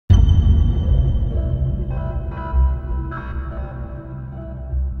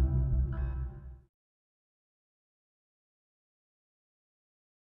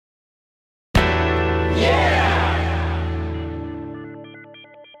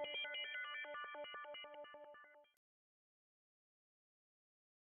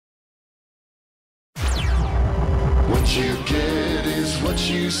what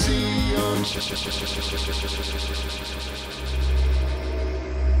you see on Chuck TV,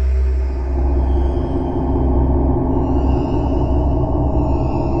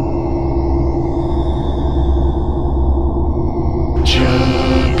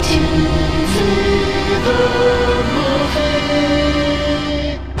 the movie.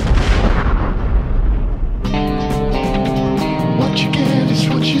 What you get is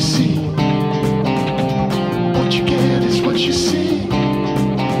what you see. What you get is what you see.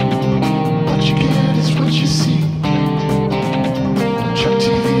 What you get is what you see. Chuck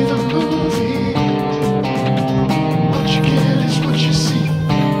TV, the movie. What you get is what you see.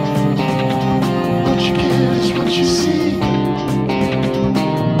 What you get is what you see.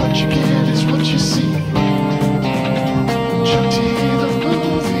 What you get is what you see. Chuck TV, the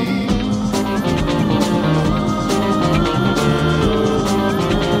movie.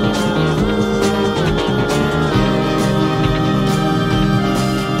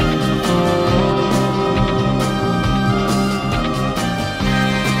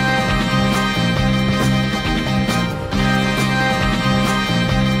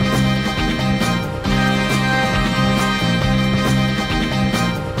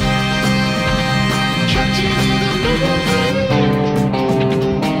 Chuck TV, the movie.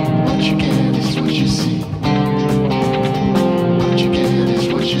 What you get is what you see. What you get is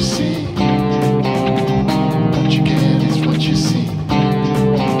what you see. What you get is what you see.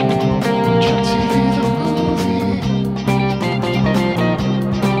 Chuck TV, the movie.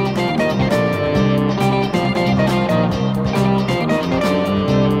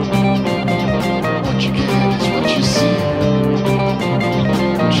 What you get is what you see.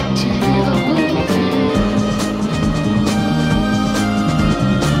 Chuck TV, the movie. Chuck TV, the movie.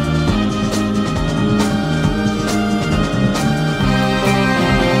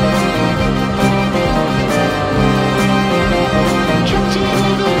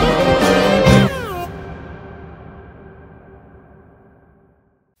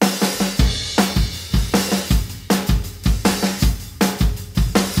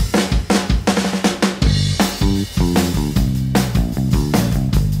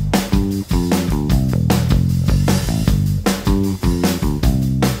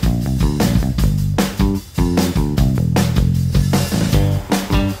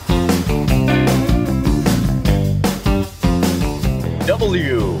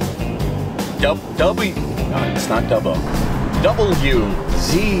 It's not double. WZLX,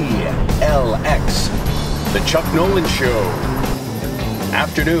 the Chuck Nowlin Show.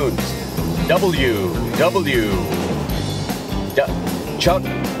 Afternoons. Chuck.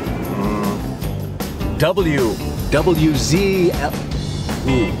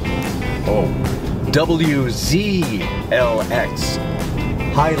 WZLX.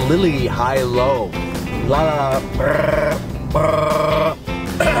 High Lily, high low. La brr, brr.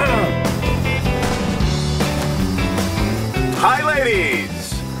 Hi,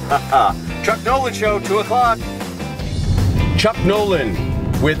 ladies! Chuck Nowlin Show, 2 o'clock. Chuck Nowlin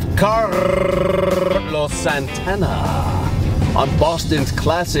with Carlos Santana on Boston's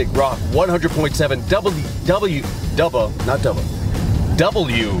classic rock 100.7 WZLX.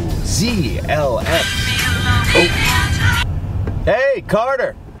 Oh. Hey,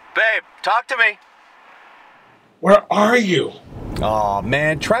 Carter. Babe, talk to me. Where are you? Aw,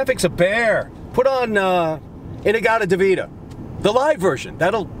 man, traffic's a bear. Put on, Inagata DeVita. The live version.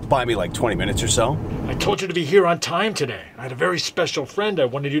 That'll buy me like 20 minutes or so. I told you to be here on time today. I had a very special friend I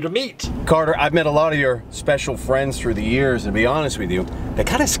wanted you to meet. Carter, I've met a lot of your special friends through the years, and to be honest with you, they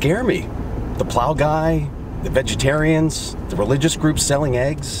kind of scare me. The plow guy, the vegetarians, the religious groups selling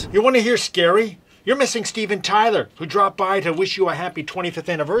eggs. You want to hear scary? You're missing Steven Tyler, who dropped by to wish you a happy 25th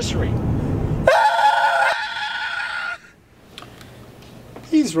anniversary.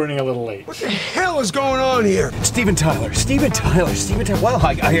 He's running a little late. What the hell is going on here? Steven Tyler. Well,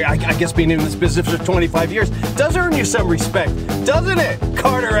 I guess being in this business for 25 years does earn you some respect, doesn't it,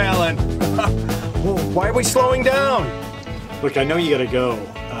 Carter Allen? Well, why are we slowing down? Look, I know you gotta go.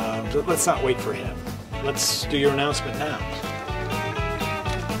 Let's not wait for him. Let's do your announcement now.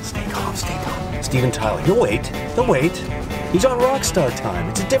 Stay calm. Steven Tyler, he'll wait. He's on Rockstar time.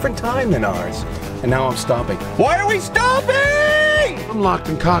 It's a different time than ours. And now I'm stopping. Why are we stopping? I'm locked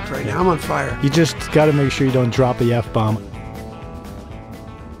and cocked right now. I'm on fire. You just gotta make sure you don't drop the F-bomb.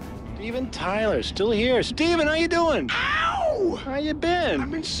 Steven Tyler, still here. Steven, how you doing? Ow! How you been?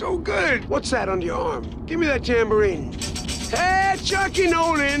 I've been so good. What's that under your arm? Give me that tambourine. Hey, Chucky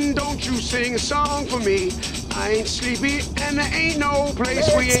Nowlin, don't you sing a song for me. I ain't sleepy, and there ain't no place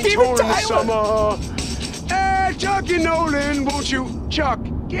we ain't touring in the summer. Hey, Chucky Nowlin, won't you? Chuck,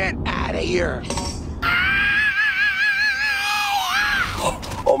 get out of here.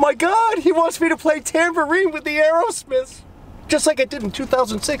 Oh my God, he wants me to play tambourine with the Aerosmiths. Just like I did in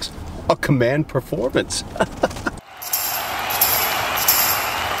 2006, a command performance.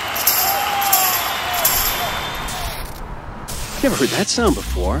 Never heard that sound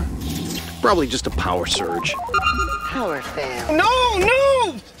before. Probably just a power surge. Power fail. No,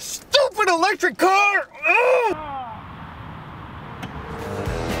 no! Stupid electric car! Ugh!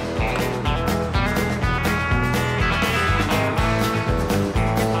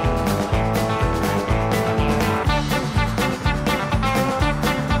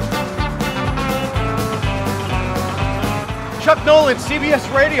 Chuck Nowlin,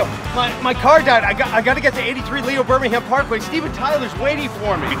 CBS Radio. My car died. I got to get to 83 Leo Birmingham Parkway. Steven Tyler's waiting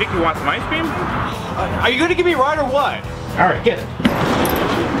for me. You think you want some ice cream? Are you going to give me a ride or what? All right, get it.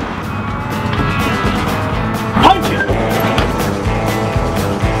 Punch it!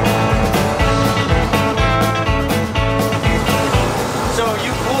 So are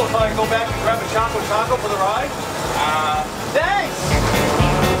you cool if I go back and grab a Choco Taco for the ride? Thanks!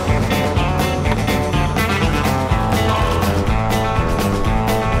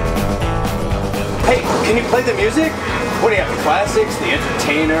 Hey, can you play the music? What do you have, the classics, The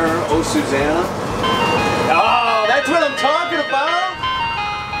Entertainer, Oh Susanna? Oh, that's what I'm talking about!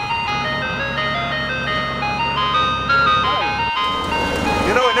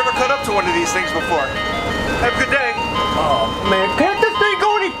 You know, I never caught up to one of these things before. Have a good day. Oh, man, can't this thing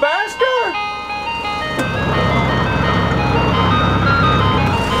go any faster?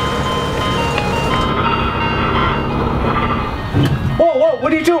 Whoa, whoa,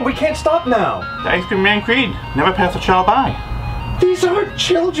 what are you doing? We can't stop now. The ice cream man creed. Never pass a child by. These aren't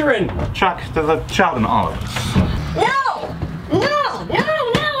children. Chuck, there's a child in all of us. No! No! No!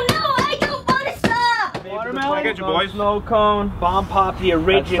 No! No! I don't want to stop! Watermelon? I got you, boys. Snow cone, bomb pop, the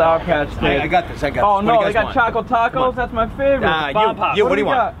original. Sour Patch Kid. I got this, I got this. Oh What do no, you they guys got want? Choco Tacos. That's my favorite. Bomb pop. What do you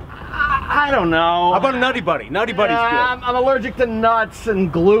want? I don't know. How about a Nutty Buddy? Nutty Buddy's good. I'm allergic to nuts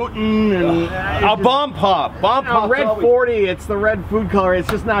and gluten and A Bomb Pop. Bomb Pop. red 40. It's the red food color. It's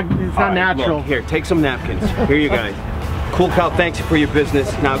just not. It's not natural. Look, here, take some napkins. Here you guys. Cool Cow, thanks you for your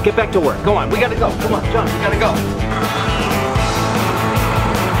business. Now get back to work. Go on, we gotta go. Come on, John, we gotta go.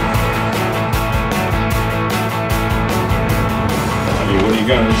 What are you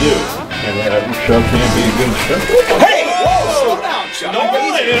gonna do? And show can't be a good show. Hey! Whoa! Slow down, Chuck. No, in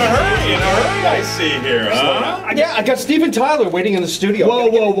a hurry, I see here, huh? Yeah, I got Steven Tyler waiting in the studio.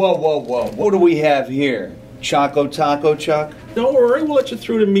 Whoa. What do we have here? Choco Taco, Chuck? Don't worry, we'll let you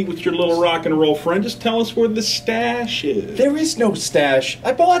through to meet with your little rock and roll friend. Just tell us where the stash is. There is no stash.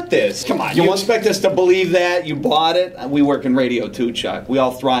 I bought this. Come on, you expect us to believe that? You bought it? We work in radio too, Chuck. We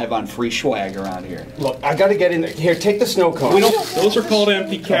all thrive on free swag around here. Look, I gotta get in there. Here, take the snow cone. Those are called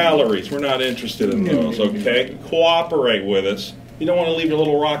empty calories. We're not interested in those, okay? Cooperate with us. You don't want to leave your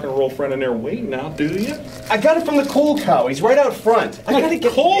little rock and roll friend in there waiting now, do you? I got it from the Cool Cow. He's right out front. I gotta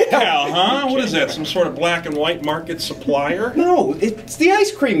get Cool Cow, huh? What is that, some sort of black and white market supplier? No, it's the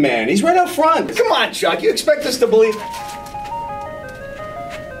ice cream man. He's right out front. Come on, Chuck. You expect us to believe...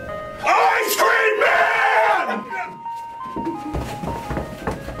 Ice cream man!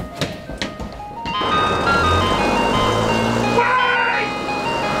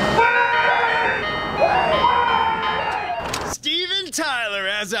 Steven Tyler,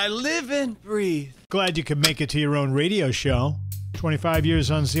 as I live and breathe. Glad you could make it to your own radio show. 25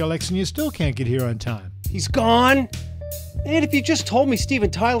 years on ZLX and you still can't get here on time. He's gone? Man, if you just told me Steven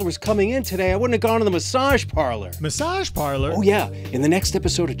Tyler was coming in today, I wouldn't have gone to the massage parlor. Massage parlor? Oh yeah, in the next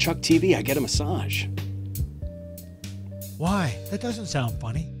episode of ChuckTV, I get a massage. Why? That doesn't sound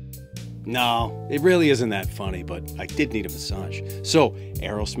funny. No, it really isn't that funny, but I did need a massage. So,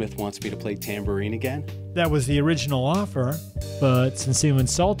 Aerosmith wants me to play tambourine again? That was the original offer, but since you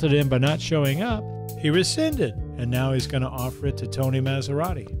insulted him by not showing up, he rescinded, and now he's going to offer it to Tony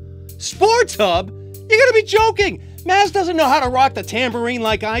Massarotti. Sports Hub? You gotta be joking! Maz doesn't know how to rock the tambourine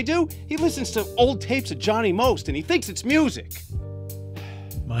like I do. He listens to old tapes of Johnny Most, and he thinks it's music.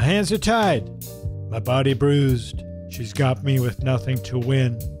 My hands are tied, my body bruised. She's got me with nothing to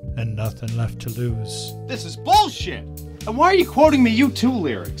win and nothing left to lose. This is bullshit! And why are you quoting me U2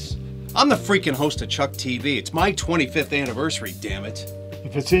 lyrics? I'm the freaking host of ChuckTV. It's my 25th anniversary, damn it.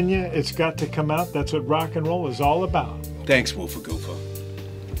 If it's in you, it's got to come out. That's what rock and roll is all about. Thanks, Woofa Goofa.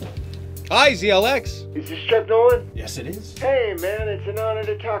 Hi, ZLX. Is this Chuck Nowlin? Yes, it is. Hey, man, it's an honor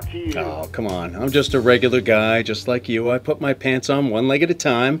to talk to you. Oh, come on. I'm just a regular guy, just like you. I put my pants on one leg at a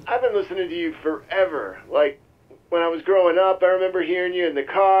time. I've been listening to you forever. Like, when I was growing up, I remember hearing you in the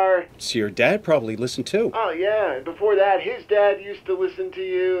car. So your dad probably listened too. Oh, yeah. And before that, his dad used to listen to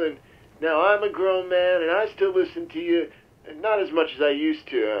you, and now I'm a grown man, and I still listen to you. Not as much as I used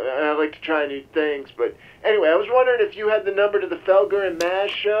to. I like to try new things, but anyway, I was wondering if you had the number to the Felger and Maz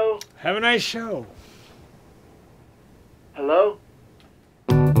show? Have a nice show. Hello?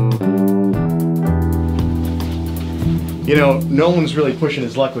 You know, Nolan's really pushing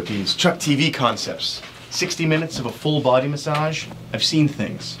his luck with these ChuckTV concepts. 60 minutes of a full body massage. I've seen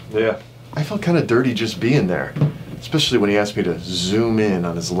things. Yeah. I felt kind of dirty just being there, especially when he asked me to zoom in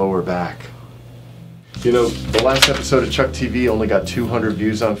on his lower back. You know, the last episode of ChuckTV only got 200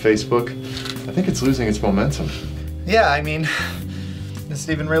 views on Facebook. I think it's losing its momentum. Yeah, I mean, is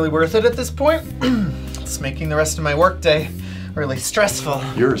it even really worth it at this point? It's making the rest of my workday really stressful.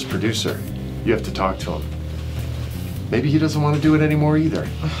 You're his producer. You have to talk to him. Maybe he doesn't want to do it anymore either.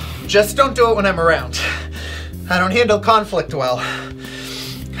 Just don't do it when I'm around. I don't handle conflict well.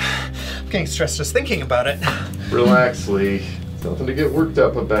 I'm getting stressed just thinking about it. Relax, Lee. It's nothing to get worked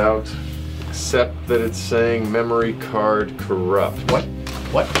up about. Except that it's saying memory card corrupt. What?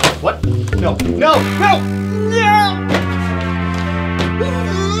 What? What? No. No! No! No!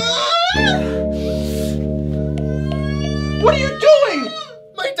 What are you doing?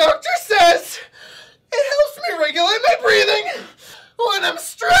 My doctor says it helps me regulate my breathing when I'm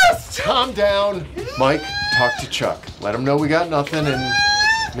stressed. Calm down. Mike, talk to Chuck. Let him know we got nothing, and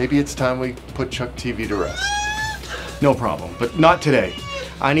maybe it's time we put ChuckTV to rest. No problem, but not today.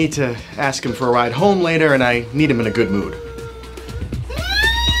 I need to ask him for a ride home later, and I need him in a good mood.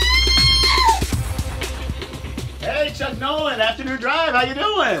 Hey, Chuck Nowlin, afternoon drive, how you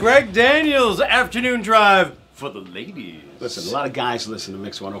doing? Greg Daniels, afternoon drive for the ladies. Listen, a lot of guys listen to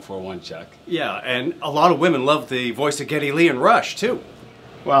Mix 104.1, Chuck. Yeah, and a lot of women love the voice of Geddy Lee and Rush, too.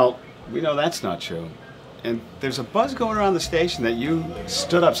 Well, we know that's not true. And there's a buzz going around the station that you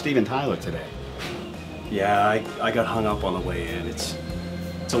stood up Steven Tyler today. Yeah, I got hung up on the way in. It's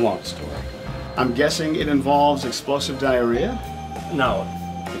a long story. I'm guessing it involves explosive diarrhea? No,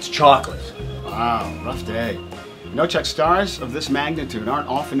 it's chocolate. Wow, rough day. You know, Chuck, stars of this magnitude aren't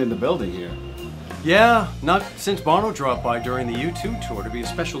often in the building here. Yeah, not since Bono dropped by during the U2 tour to be a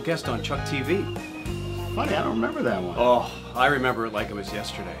special guest on ChuckTV. Funny, I don't remember that one. Oh, I remember it like it was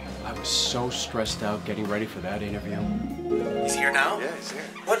yesterday. I was so stressed out getting ready for that interview. He's here now? Yeah, he's here.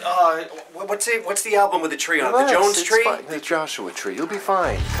 What's the album with the tree on it? Relax, The Jones it's tree? fine. The Joshua tree. You'll be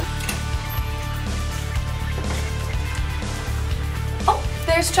fine. Oh,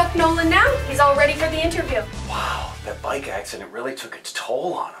 there's Chuck Nowlin now. He's all ready for the interview. Wow, that bike accident really took its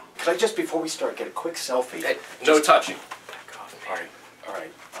toll on him. Could I just, before we start, get a quick selfie? Hey, no touching. Back off. All right.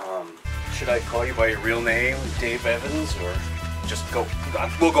 Should I call you by your real name, Dave Evans, or just go?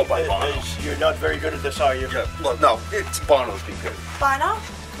 We'll go by Bono. You're not very good at this, are you? Yeah, well, no, it's Bono's be good. Bono,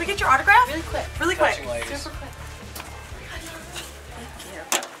 can we get your autograph? Really quick. Really quick. Super quick.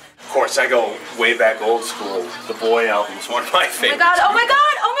 Of course, I go way back old school. The Boy album's one of my favorites. Oh my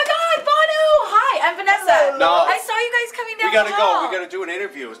God, Bono! Hi, I'm Vanessa. No. I saw you guys coming down We gotta the hall. go. We gotta do an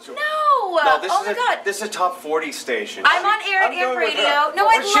interview. No, this oh is my God. This is a top 40 station. I'm on air at Amp Radio. No,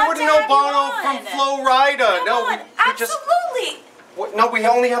 I'd She love wouldn't to know have Bono you from on. Flo Rida. No, we just. Absolutely. No, we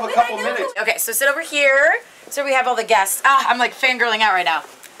only have a couple minutes. Okay, so sit over here. So we have all the guests. I'm like fangirling out right now.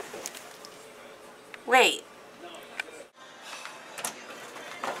 Wait.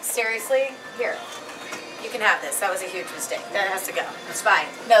 Seriously? Here. You can have this. That was a huge mistake. That has to go. It's fine.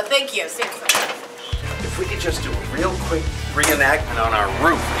 No, thank you. Seriously. If we could just do a real quick reenactment on our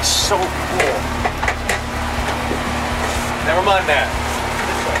roof, it's so cool. Never mind that.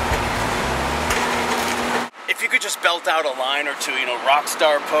 If you could just belt out a line or two, rock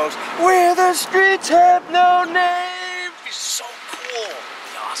star pose. Where the streets have no name. It'd be so cool. It'd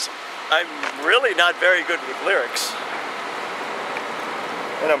be awesome. I'm really not very good with lyrics.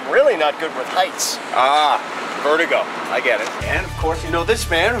 And I'm really not good with heights. Vertigo. I get it. And of course, you know this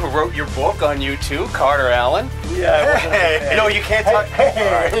man who wrote your book on YouTube, Carter Allen. Yeah. Hey. No, you can't talk.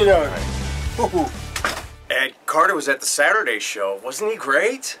 Hey. And Carter was at the Saturday show. Wasn't he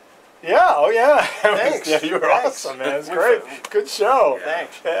great? Yeah, oh yeah. Thanks. Yeah, you were awesome, man. It's great. Good show. Yeah.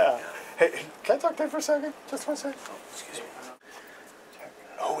 Thanks. Yeah. Hey, can I talk to you for a second? Just one second. Oh, excuse me.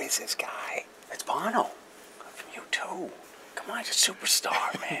 Who is this guy? It's Bono. From U2. Come on, he's a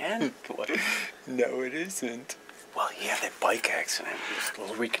superstar, man. Come on. No, it isn't. Well, he had that bike accident. It was a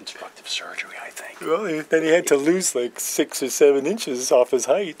little reconstructive surgery, I think. Well, then he had to lose like 6 or 7 inches off his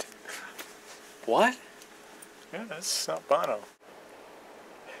height. What? Yeah, that's not Bono.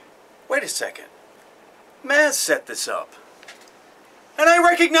 Wait a second. Maz set this up. And I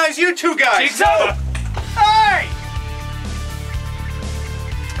recognize you two guys. Cheeks up! Hey!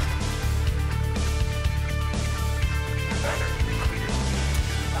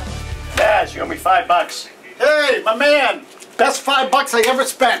 Maz, you owe me $5. Hey, my man! Best $5 I ever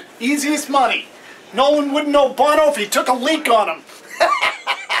spent. Easiest money. Nolan wouldn't know Bono if he took a leak on him.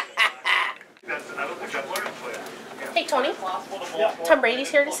 Hey, Tony. Tom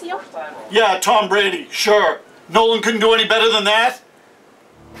Brady's here to see you. Yeah, Tom Brady, sure. Nolan couldn't do any better than that?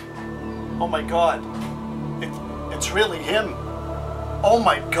 Oh my God. It's really him. Oh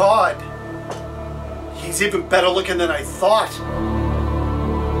my God. He's even better looking than I thought.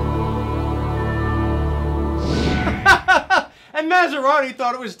 And Massarotti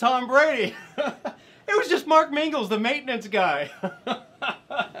thought it was Tom Brady. It was just Mark Mingles, the maintenance guy.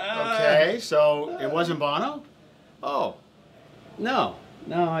 Okay, so it wasn't Bono? Oh. No,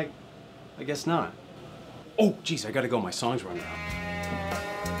 I guess not. Oh, geez, I gotta go. My song's running out.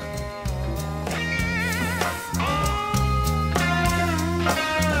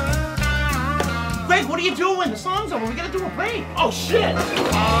 Greg, what are you doing? The song's over. We gotta do a break. Oh, shit!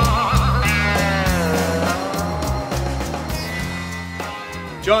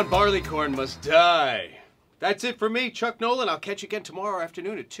 John Barleycorn must die. That's it for me, Chuck Nowlin. I'll catch you again tomorrow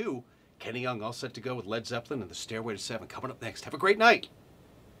afternoon at 2. Kenny Young all set to go with Led Zeppelin and the Stairway to 7 coming up next. Have a great night.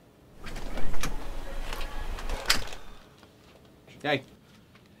 Hey.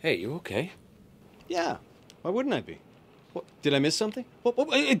 Hey, you okay? Yeah. Why wouldn't I be? What, did I miss something?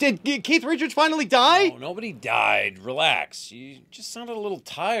 Did Keith Richards finally die? No, nobody died. Relax. You just sounded a little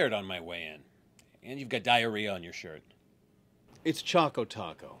tired on my way in. And you've got diarrhea on your shirt. It's Choco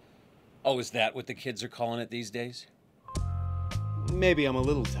Taco. Oh, is that what the kids are calling it these days? Maybe I'm a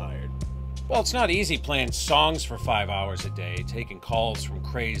little tired. Well, it's not easy playing songs for 5 hours a day, taking calls from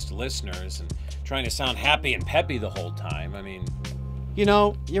crazed listeners, and trying to sound happy and peppy the whole time. I mean... You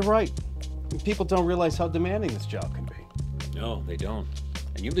know, you're right. People don't realize how demanding this job can be. No, they don't.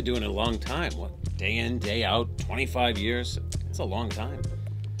 And you've been doing it a long time. What, day in, day out, 25 years? It's a long time.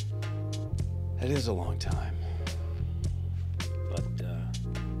 It is a long time. But,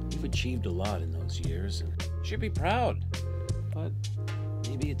 you've achieved a lot in those years, and you should be proud. But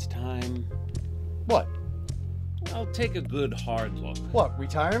maybe it's time... What? I'll take a good hard look. What,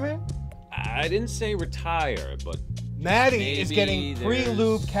 retirement? I didn't say retire, but... Maddie is getting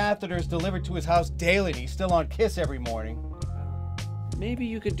pre-lube catheters delivered to his house daily, and he's still on Kiss every morning. Maybe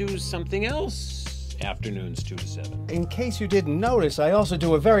you could do something else afternoons 2 to 7. In case you didn't notice, I also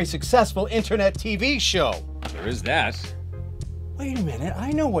do a very successful internet TV show. There is that. Wait a minute,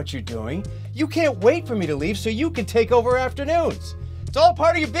 I know what you're doing. You can't wait for me to leave so you can take over afternoons. It's all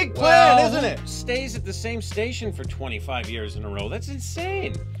part of your big plan, isn't it? Stays at the same station for 25 years in a row. That's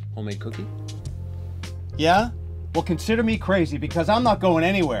insane. Homemade cookie? Yeah? Well, consider me crazy because I'm not going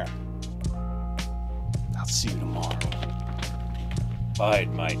anywhere. I'll see you tomorrow.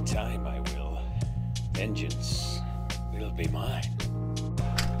 Bide my time, I will. Vengeance will be mine.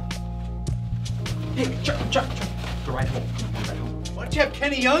 Hey, Chuck. The ride home. Why don't you have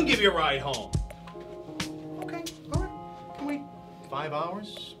Kenny Young give you a ride home? Okay, all right. Can we 5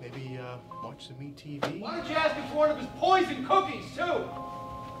 hours? Maybe watch some TV? Why don't you ask him for one of his poison cookies, too?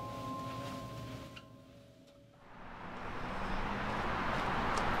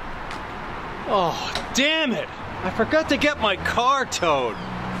 Oh, damn it! I forgot to get my car towed.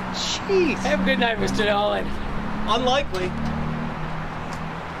 Jeez. Have a good night, Mr. Nowlin. Unlikely.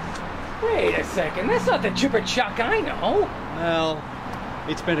 Wait a second, that's not the Chipper Chuck I know. Well,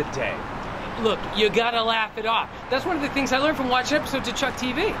 it's been a day. Look, you gotta laugh it off. That's one of the things I learned from watching episodes of Chuck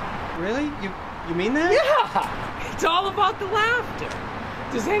TV. Really? You mean that? Yeah! It's all about the laughter.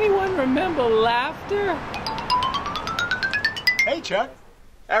 Does anyone remember laughter? Hey, Chuck.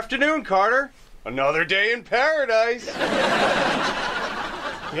 Afternoon, Carter. Another day in paradise.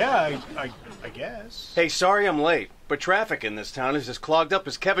 Yeah, I guess. Hey, sorry I'm late, but traffic in this town is as clogged up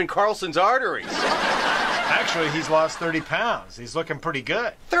as Kevin Karlson's arteries. Actually, he's lost 30 pounds. He's looking pretty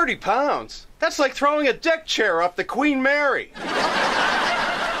good. 30 pounds? That's like throwing a deck chair up the Queen Mary.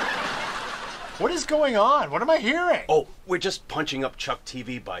 What is going on? What am I hearing? Oh, we're just punching up Chuck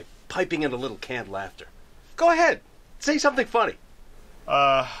TV by piping in a little canned laughter. Go ahead. Say something funny.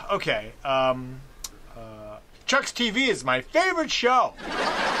 Okay. Chuck's TV is my favorite show.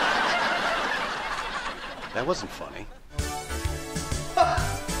 That wasn't funny.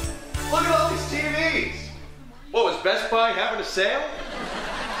 Look at all these TVs. What, was Best Buy having a sale?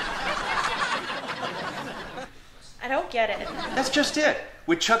 I don't get it. That's just it.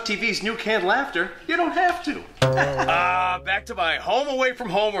 With Chuck TV's new canned laughter, you don't have to. Back to my home away from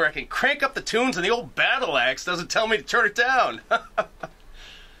home where I can crank up the tunes and the old battle axe doesn't tell me to turn it down.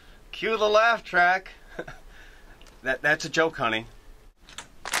 Cue the laugh track. That's a joke, honey.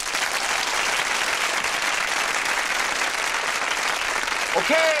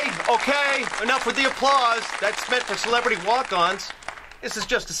 Okay, enough with the applause. That's meant for celebrity walk-ons. This is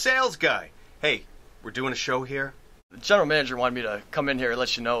just a sales guy. Hey, we're doing a show here? The general manager wanted me to come in here and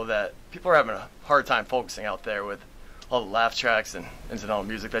let you know that people are having a hard time focusing out there with all the laugh tracks and incidental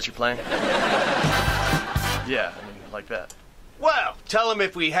music that you're playing. Yeah, I mean, like that. Well, tell him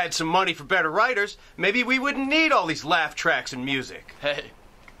if we had some money for better writers, maybe we wouldn't need all these laugh tracks and music. Hey,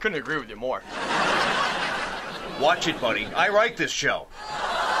 couldn't agree with you more. Watch it, buddy. I write this show.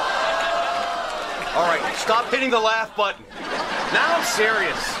 All right, stop hitting the laugh button. Now I'm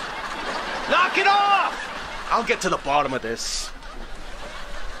serious. Knock it off! I'll get to the bottom of this.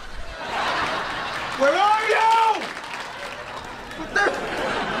 Where are you?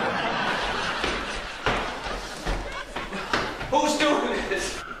 Who's doing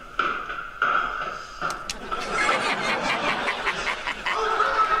this?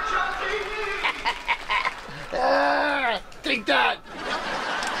 Take that!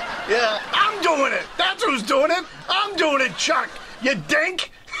 Yeah, I'm doing it! That's who's doing it! I'm doing it, Chuck! You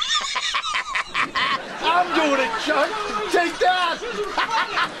dink! I'm doing it, Chuck! Take that!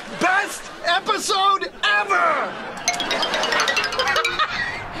 Best episode ever!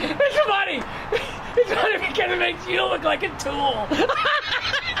 It's funny! It's funny because it makes you look like a tool!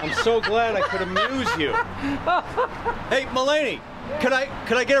 I'm so glad I could amuse you. Hey, Mulaney, could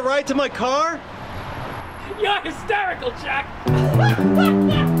I get a ride to my car? You're hysterical, Chuck!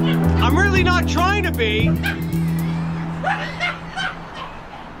 I'm really not trying to be.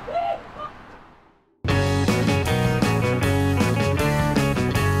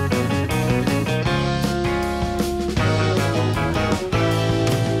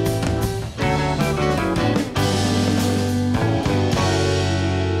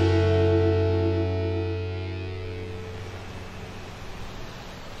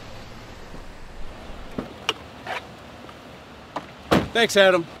 Thanks,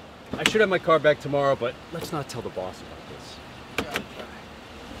 Adam. I should have my car back tomorrow, but let's not tell the boss about this.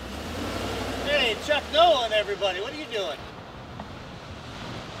 Hey, Chuck Nowlin, everybody. What are you doing?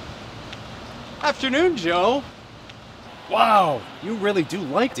 Afternoon, Joe. Wow, you really do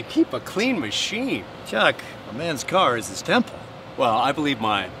like to keep a clean machine. Chuck, a man's car is his temple. Well, I believe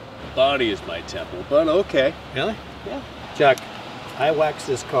my body is my temple, but okay. Really? Yeah. Chuck, I wax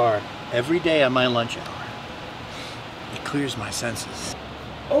this car every day on my lunch hour. It clears my senses.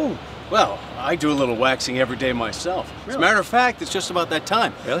 Oh, well, I do a little waxing every day myself. As a matter of fact, it's just about that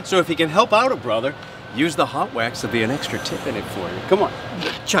time. Really? So if you can help out a brother, use the hot wax. There'll be an extra tip in it for you. Come on.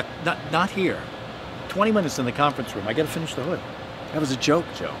 Chuck, not here. 20 minutes in the conference room. I gotta finish the hood. That was a joke,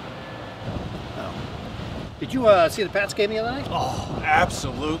 Joe. Oh. Did you see the Pats game the other night? Oh,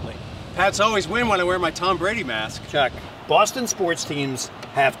 absolutely. Pats always win when I wear my Tom Brady mask. Chuck, Boston sports teams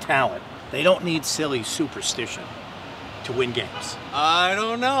have talent. They don't need silly superstition to win games. I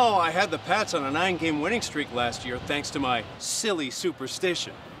don't know. I had the Pats on a 9-game winning streak last year thanks to my silly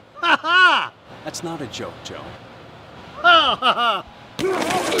superstition. Ha ha! That's not a joke, Joe. Ha ha ha!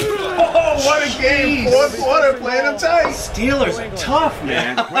 Oh, what a game! Fourth quarter, playing them tight. Steelers are tough,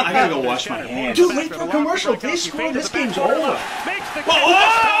 man. I gotta go wash my hands. Dude, wait for a commercial. If they score, this game's over.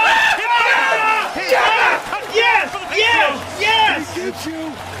 Yes!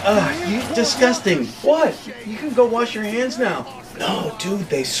 You disgusting. What? You can go wash your hands now. No, dude,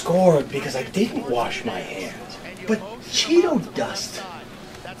 they scored because I didn't wash my hands. But Cheeto dust.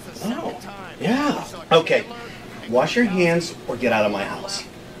 Oh, yeah. Okay, wash your hands or get out of my house.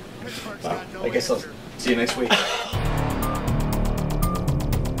 Well, I guess I'll see you next week.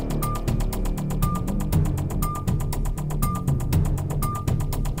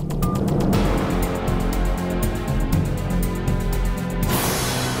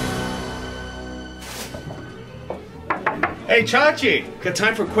 Hey, Chachi, got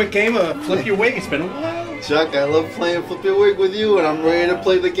time for a quick game of Flip Your Wig? It's been a while. Chuck, I love playing Flip Your Wig with you, and I'm ready to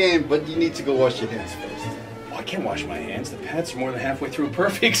play the game, but you need to go wash your hands first. Well, I can't wash my hands. The Pats are more than halfway through a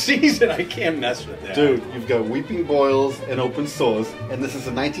perfect season. I can't mess with that. Dude, you've got weeping boils and open sores, and this is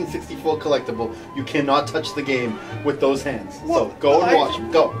a 1964 collectible. You cannot touch the game with those hands. So go and wash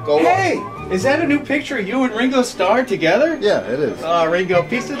them. Go wash. Hey, is that a new picture of you and Ringo Starr together? Yeah, it is. Ringo,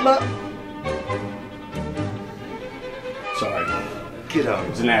 peace and love. Sorry. Get out. It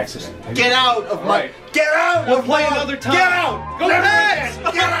was an accident. Get out of my... Right. Get out We'll of play my... another time. Get out! Go Pats!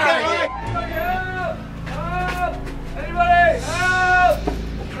 Pats! Get out! Anybody! Help!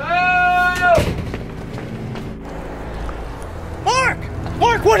 Help!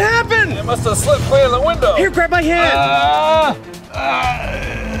 Mark, what happened? It must have slipped clear of the window. Here, grab my hand.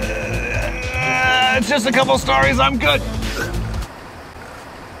 It's just a couple stories. I'm good.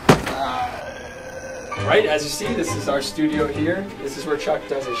 Right, as you see, this is our studio here. This is where Chuck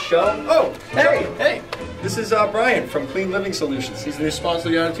does his show. Oh, hey! This is Brian from Clean Living Solutions. He's the new sponsor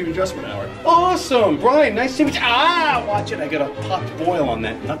of the Attitude Adjustment Hour. Awesome, Brian. Nice to meet you. Ah, watch it. I got a popped boil on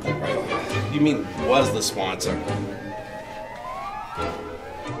that knuckle right. You mean was the sponsor?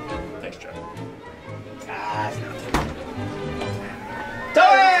 Thanks, Chuck.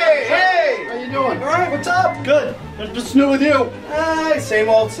 Hey! How you doing? All right, what's up? Good. What's new with you? Same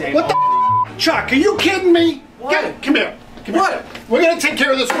old, same What old. the Chuck, are you kidding me? What? Come here. What? We're gonna take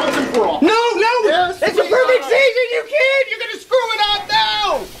care of this once and for all. No! Yes, It's a perfect season, you kid! You're gonna screw it up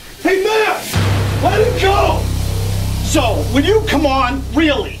now! Hey, Matt! Let him go! So, will you come on?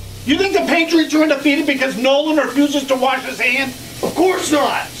 Really? You think the Patriots are undefeated because Nolan refuses to wash his hands? Of course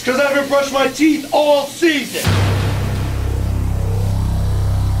not! It's because I haven't brushed my teeth all season.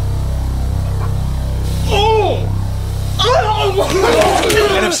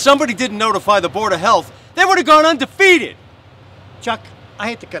 And if somebody didn't notify the Board of Health, they would have gone undefeated. Chuck, I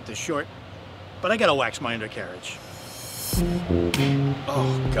hate to cut this short, but I gotta wax my undercarriage.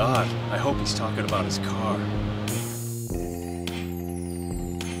 Oh, God. I hope he's talking about his car.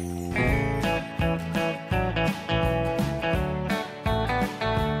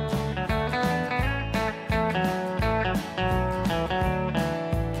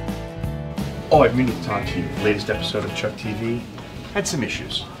 Oh, I've been to talk to you. Latest episode of Chuck TV had some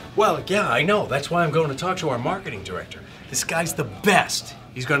issues. Well, yeah, I know. That's why I'm going to talk to our marketing director. This guy's the best.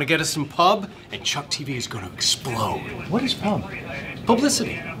 He's going to get us some pub, and Chuck TV is going to explode. What is pub?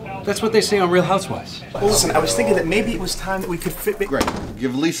 Publicity. That's what they say on Real Housewives. Well, listen, I was thinking that maybe it was time that we could fit... Great.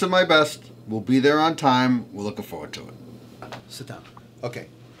 Give Lisa my best. We'll be there on time. We're looking forward to it. Sit down. Okay.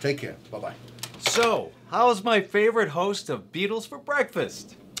 Take care. Bye-bye. So, how's my favorite host of Beatles for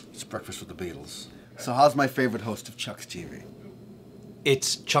breakfast? It's breakfast with the Beatles. So how's my favorite host of Chuck's TV?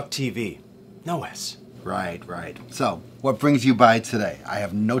 It's Chuck TV. No S. Right. So, what brings you by today? I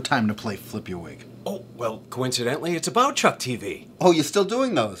have no time to play flip your wig. Oh, well, coincidentally, it's about Chuck TV. Oh, you're still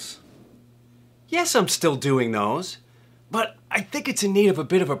doing those? Yes, I'm still doing those. But I think it's in need of a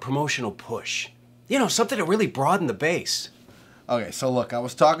bit of a promotional push. You know, something to really broaden the base. Okay, so look, I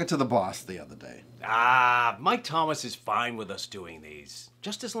was talking to the boss the other day. Mike Thomas is fine with us doing these.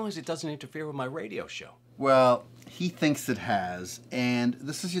 Just as long as it doesn't interfere with my radio show. Well, he thinks it has, and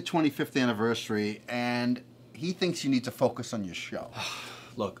this is your 25th anniversary, and he thinks you need to focus on your show.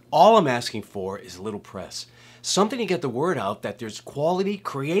 Look, all I'm asking for is a little press. Something to get the word out that there's quality,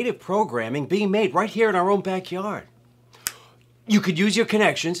 creative programming being made right here in our own backyard. You could use your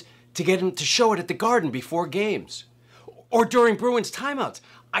connections to get him to show it at the Garden before games. Or during Bruins timeouts.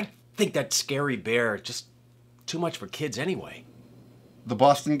 I think that Scary Bear, just too much for kids anyway. The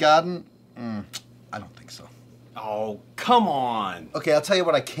Boston Garden? I don't think so. Oh, come on. Okay, I'll tell you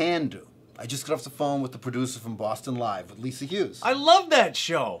what I can do. I just got off the phone with the producer from Boston Live, with Lisa Hughes. I love that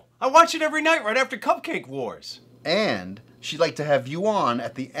show. I watch it every night right after Cupcake Wars. And she'd like to have you on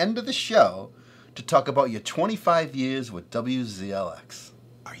at the end of the show to talk about your 25 years with WZLX.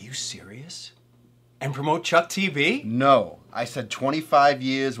 Are you serious? And promote Chuck TV? No, I said 25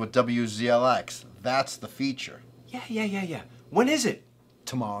 years with WZLX. That's the feature. Yeah. When is it?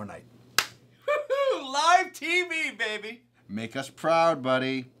 Tomorrow night. Live TV, baby. Make us proud,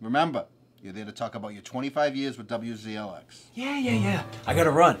 buddy. Remember, you're there to talk about your 25 years with WZLX. Yeah. I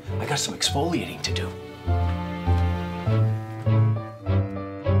gotta run. I got some exfoliating to do.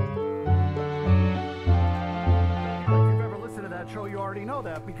 Show, you already know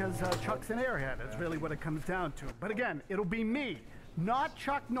that because Chuck's an airhead. That's really what it comes down to. But again, it'll be me, not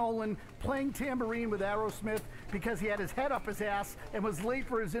Chuck Nowlin, playing tambourine with Aerosmith because he had his head up his ass and was late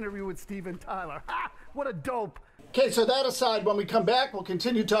for his interview with Steven Tyler. Ha! What a dope. Okay, so that aside, when we come back, we'll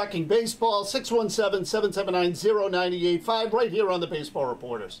continue talking baseball. 617-779-0985 right here on the Baseball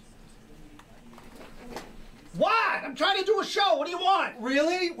Reporters. What? I'm trying to do a show. What do you want?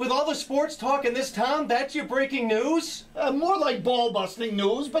 Really? With all the sports talk in this town, that's your breaking news? More like ball-busting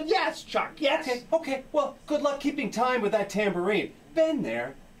news, but yes, Chuck, yes. Okay. Well, good luck keeping time with that tambourine. Been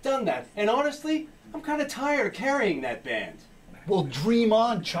there, done that, and honestly, I'm kind of tired of carrying that band. Well, dream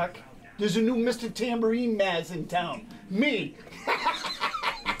on, Chuck. There's a new Mr. Tambourine Maz in town. Me.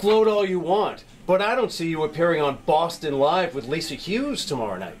 Gloat all you want, but I don't see you appearing on Boston Live with Lisa Hughes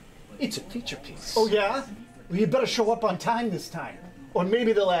tomorrow night. It's a feature piece. Oh, yeah? Well, you better show up on time this time. Or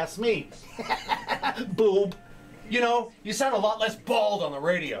maybe they'll ask me. Boob. You know, you sound a lot less bald on the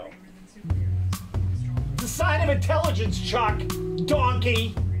radio. It's a sign of intelligence, Chuck.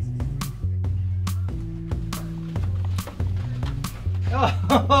 Donkey.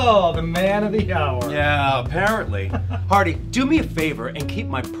 Oh, the man of the hour. Yeah, apparently. Hardy, do me a favor and keep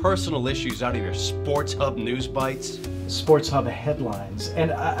my personal issues out of your Sports Hub news bites. Sports Hub headlines,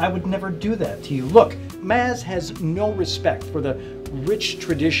 and I would never do that to you. Look, Maz has no respect for the rich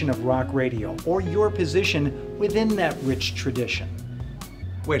tradition of rock radio or your position within that rich tradition.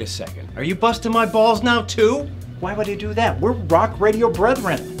 Wait a second. Are you busting my balls now, too? Why would I do that? We're rock radio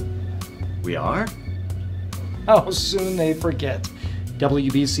brethren. We are? Oh, soon they forget.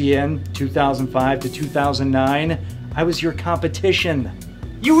 WBCN 2005 to 2009, I was your competition.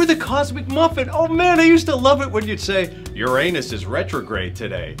 You were the Cosmic Muffin. Oh man, I used to love it when you'd say, Uranus is retrograde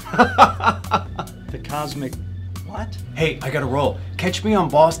today. The Cosmic what? Hey, I gotta roll. Catch me on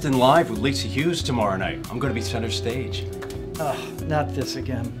Boston Live with Lisa Hughes tomorrow night. I'm gonna be center stage. Not this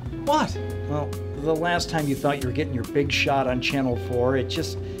again. What? Well, the last time you thought you were getting your big shot on Channel 4, it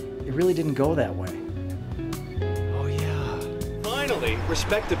really didn't go that way. Finally,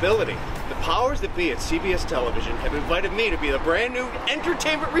 respectability. The powers that be at CBS Television have invited me to be the brand new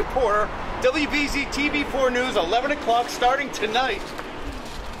entertainment reporter, WBZ TV4 News, 11 o'clock, starting tonight.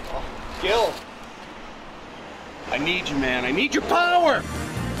 Oh, Gil, I need you, man. I need your power.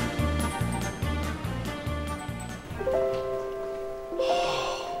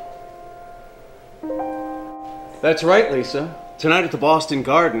 That's right, Lisa. Tonight at the Boston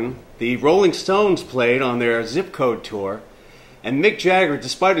Garden, the Rolling Stones played on their Zip Code tour. And Mick Jagger,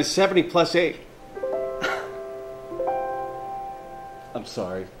 despite his 70+ age... I'm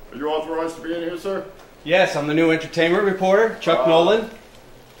sorry. Are you authorized to be in here, sir? Yes, I'm the new entertainment reporter, Chuck Nowlin.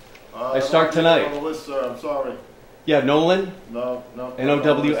 I start tonight. On the list, sir. I'm sorry. Yeah, Nowlin? No.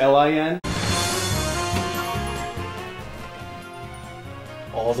 Nowlin.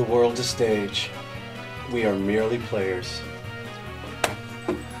 All the world's a stage. We are merely players.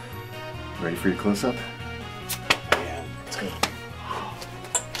 Ready for your close-up? Yeah. Let's go.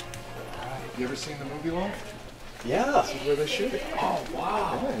 You ever seen the movie Long? Yeah. This is where they shoot it. Oh,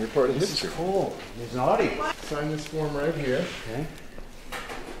 wow. Yeah, you're part of this history. Is cool. It's naughty. Sign this form right here. Okay.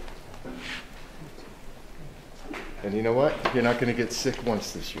 And you know what? You're not going to get sick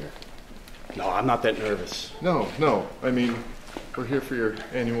once this year. No, I'm not that nervous. No. I mean, we're here for your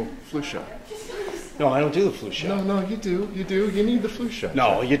annual flu shot. No, I don't do the flu shot. No, you do. You need the flu shot.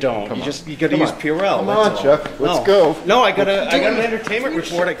 No, you don't. Come you on. gotta use Purell. Come on, Chuck. Let's go. No, I got an entertainment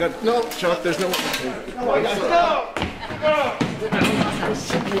report. No, Chuck, there's no.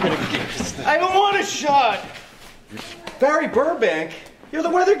 I don't want a shot. Barry Burbank, you're the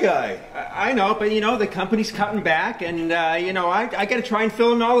weather guy. I know, but the company's cutting back, and I got to try and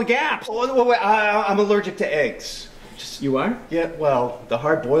fill in all the gaps. Oh, wait, I'm allergic to eggs. You are? Yeah, well, the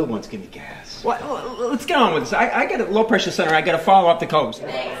hard-boiled ones give me gas. Well, let's get on with this. I got a low-pressure center. I got to follow up the coast.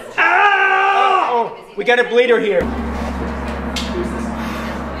 Oh! We got a bleeder here.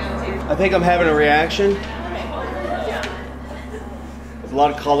 I think I'm having a reaction. There's a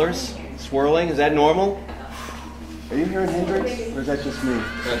lot of colors swirling. Is that normal? Are you hearing Hendrix, or is that just me?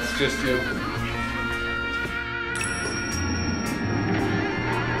 That's just you.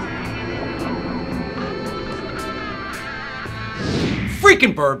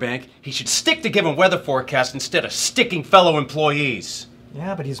 Freaking Burbank! He should stick to giving weather forecasts instead of sticking fellow employees.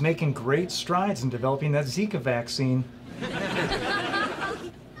 Yeah, but he's making great strides in developing that Zika vaccine.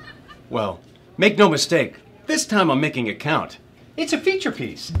 Well, make no mistake, this time I'm making it count. It's a feature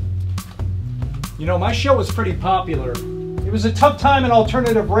piece. My show was pretty popular. It was a tough time in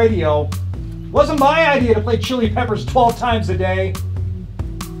alternative radio. Wasn't my idea to play Chili Peppers 12 times a day.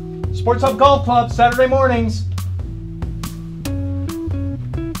 Sports Hub Golf Club, Saturday mornings.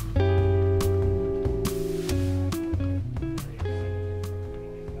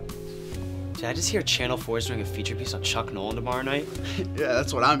 Did I just hear Channel 4 is doing a feature piece on Chuck Nowlin tomorrow night? Yeah,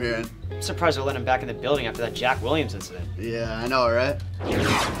 that's what I'm hearing. I'm surprised they're letting him back in the building after that Jack Williams incident. Yeah, I know, right?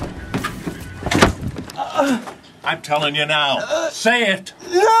 I'm telling you now. Say it.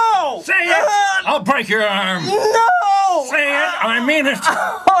 No! Say it! I'll break your arm. No! Say it! I mean it!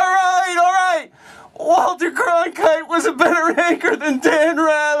 All right. Walter Cronkite was a better anchor than Dan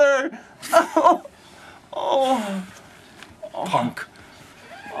Rather. Punk.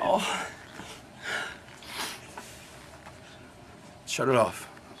 Shut it off.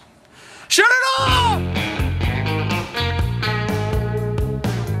 Shut it off!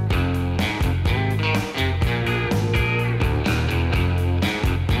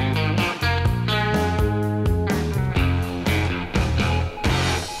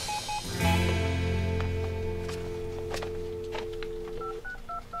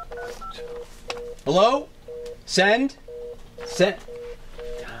 Hello? Send?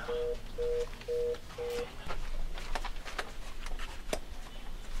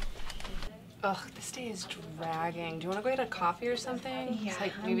 Ugh, this day is dragging. Do you want to go get a coffee or something? Yeah,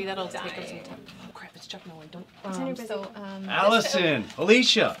 Like maybe that'll take up some time. Oh crap, it's Chuck Nowlin. Don't. Allison,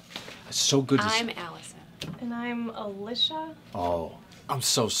 Alicia. It's so good to see I'm Allison. And I'm Alicia. Oh, I'm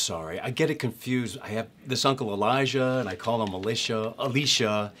so sorry. I get it confused. I have this Uncle Elijah, and I call him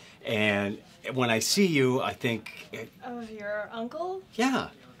Alicia, and when I see you, I think... Of your uncle? Yeah.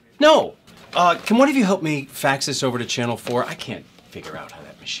 No. Can one of you help me fax this over to Channel 4? I can't figure out how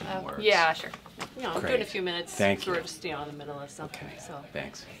that machine works. Yeah, sure. You know, do it in Great. a few minutes. Thank you. We're just, you know, in the middle of something. Okay. So.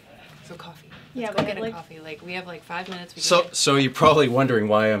 Thanks. So coffee. Yeah, Let's but go get a like- coffee. Like we have like 5 minutes. We So, can so you're probably wondering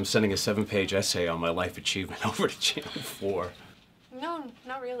why I'm sending a 7-page essay on my life achievement over to Channel 4. No,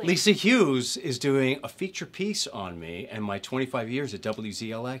 not really. Lisa Hughes is doing a feature piece on me and my 25 years at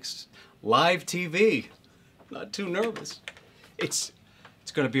WZLX live TV. Not too nervous. It's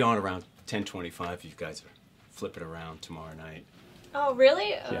going to be on around 10:25 if you guys are flipping around tomorrow night. Oh,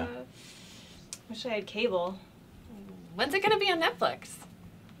 really? Yeah. Wish I had cable. When's it gonna be on Netflix?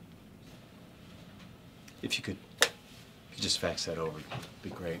 If you could just fax that over, it'd be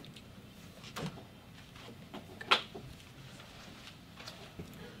great.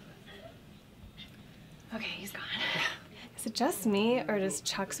 Okay, he's gone. Is it just me, or does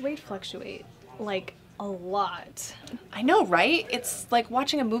Chuck's weight fluctuate? Like, a lot. I know, right? It's like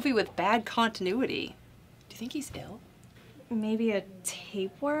watching a movie with bad continuity. Do you think he's ill? Maybe a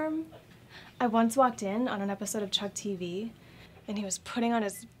tapeworm? I once walked in on an episode of Chuck TV, and he was putting on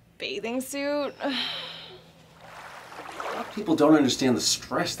his bathing suit. People don't understand the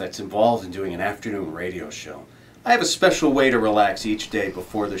stress that's involved in doing an afternoon radio show. I have a special way to relax each day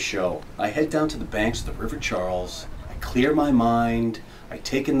before the show. I head down to the banks of the River Charles, I clear my mind, I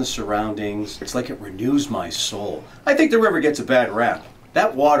take in the surroundings. It's like it renews my soul. I think the river gets a bad rap.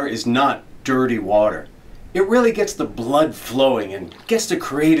 That water is not dirty water. It really gets the blood flowing and gets the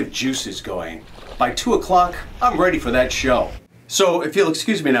creative juices going. By 2 o'clock, I'm ready for that show. So if you'll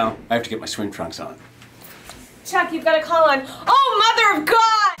excuse me now, I have to get my swim trunks on. Chuck, you've got a call on. Oh, Mother of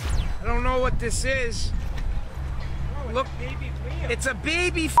God! I don't know what this is. Look, it's a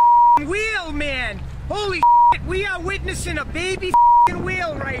baby wheel, man. Holy shit, we are witnessing a baby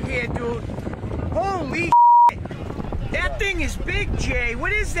wheel right here, dude. Holy shit. That thing is big, Jay.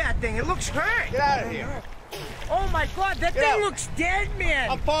 What is that thing? It looks hurt. Get out of here. Oh my God, that Get thing out. looks dead,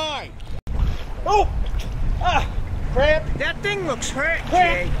 man. I'm fine. Oh, crap. That thing looks hurt,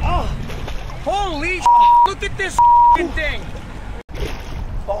 Jay. Oh, holy shit. Look at this thing.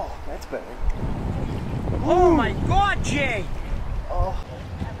 Oh, that's better. Oh my God, Jay.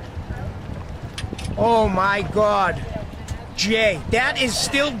 Oh my God. Jay, that is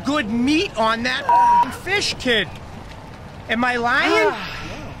still good meat on that fish, kid. Am I lying?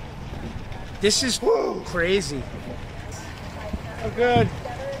 This is crazy. Oh, good.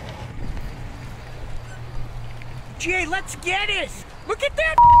 Jay, let's get it. Look at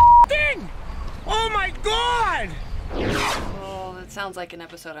that thing. Oh my God. Oh, that sounds like an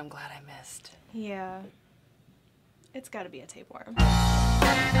episode I'm glad I missed. Yeah. It's gotta be a tapeworm.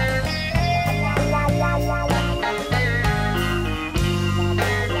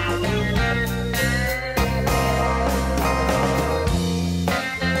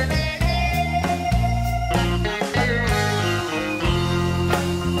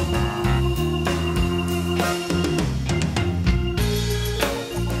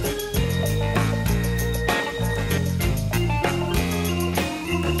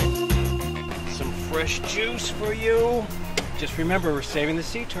 Some fresh juice for you. Just remember, we're saving the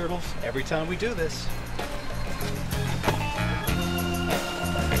sea turtles every time we do this.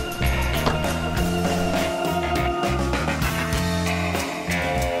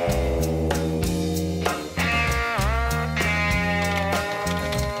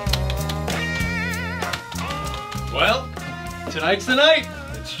 Well, tonight's the night.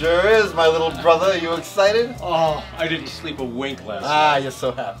 It sure is, my little brother. Are you excited? Oh, I didn't sleep a wink last Ah, night. you're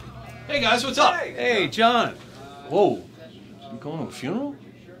so happy. Hey guys, what's up? Hey, John. Whoa, You going to a funeral?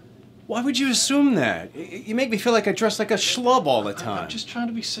 why would you assume that? You make me feel like I dress like a schlub all the time. I'm just trying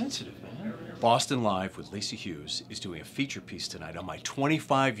to be sensitive, man. Boston Live with Lisa Hughes is doing a feature piece tonight on my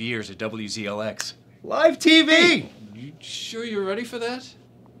 25 years at WZLX. Live TV! You sure you're ready for that?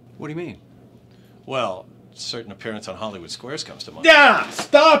 What do you mean? Well, a certain appearance on Hollywood Squares comes to mind. Yeah,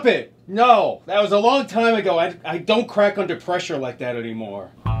 stop it! No, that was a long time ago. I don't crack under pressure like that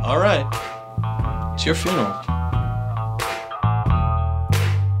anymore. All right. It's your funeral.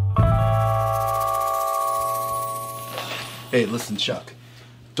 Hey, listen, Chuck.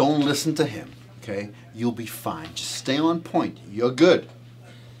 Don't listen to him, okay? You'll be fine. Just stay on point. You're good.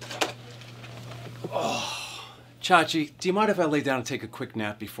 Chachi, do you mind if I lay down and take a quick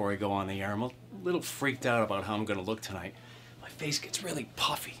nap before I go on the air? I'm a little freaked out about how I'm going to look tonight. My face gets really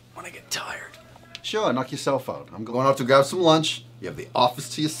puffy when I get tired. Sure, knock yourself out. I'm going off to grab some lunch. You have the office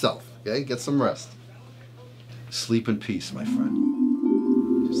to yourself, okay? Get some rest. Sleep in peace, my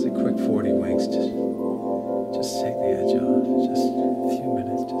friend. Just a quick 40 winks. Just take the edge off. Just a few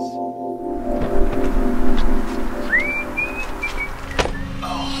minutes.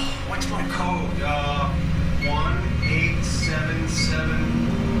 Oh, what's my code?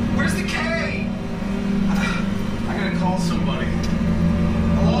 1877. Where's the K? I gotta call somebody.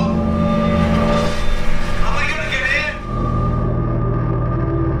 Hello? How am I gonna get in?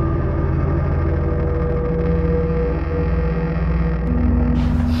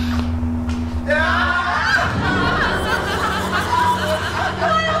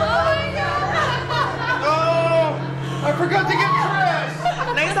 I forgot to get dressed!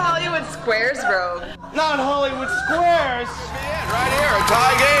 Nice Hollywood Squares robe. Not Hollywood Squares! Right here, a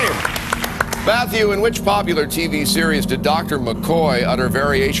tie game. Matthew, in which popular TV series did Dr. McCoy utter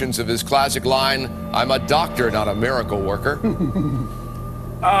variations of his classic line, "I'm a doctor, not a miracle worker"?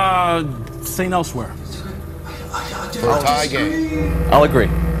 St. Elsewhere. For a tie game. I'll agree.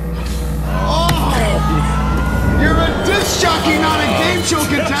 Oh! You're a disc jockey, not a game show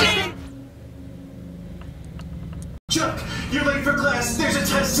contestant! Chuck, you're late for class. There's a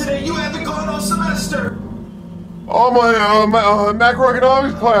test today. You haven't gone all semester. Oh, my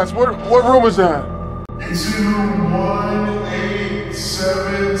macroeconomics class. What room is that? It's in room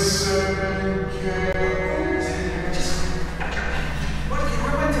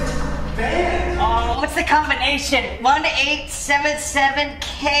 1877K. What's the combination?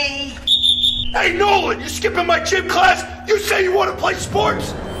 1877K. Hey, Nolan, you skipping my gym class? You say you want to play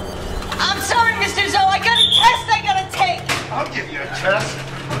sports? I'm sorry, Mr. Zoe. I got a test I gotta take. I'll give you a test.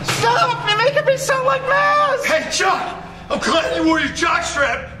 Stop! You're making me sound like Maz! Hey, Chuck! I'm glad you wore your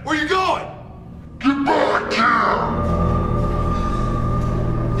jockstrap. Where you going? Get back here!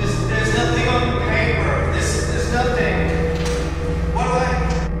 There's nothing on the paper. There's nothing. What do I...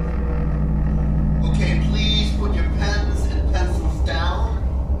 Okay, please put your pens and pencils down.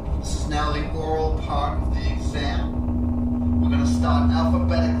 This is now the oral part of the exam. We're going to start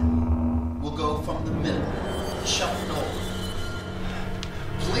alphabetically. We'll go from the middle. Chuck Nowlin.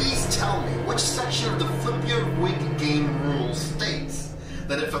 Please tell me which section of the Flip Your Wig game rule states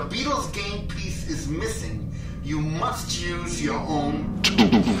that if a Beatles game piece is missing, you must use your own tooth.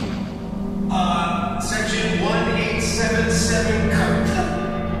 Section 1877 cut.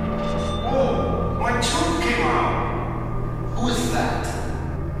 Whoa, my tooth came out. Who is that?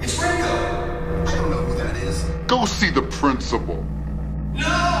 It's Ringo. I don't know who that is. Go see the principal. No!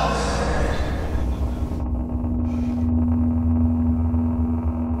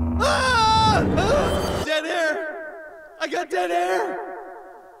 Dead air! I got dead air!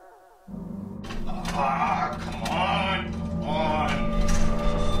 Come on.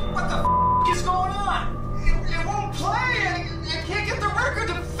 What the is going on? It won't play. I can't get the record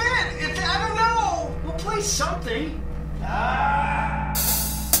to fit. I don't know. We'll play something.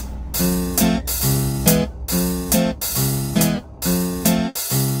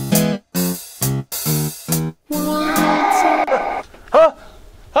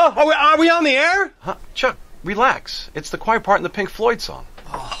 Are we on the air? Huh? Chuck, relax. It's the quiet part in the Pink Floyd song.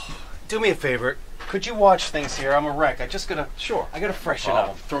 Oh, do me a favor. Could you watch things here? I'm a wreck. I gotta freshen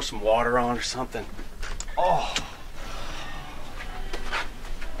up. Throw some water on or something. Oh.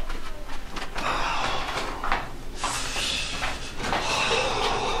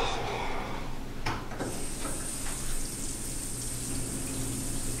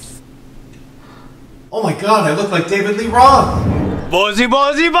 Oh my god, I look like David Lee Roth! Bozzy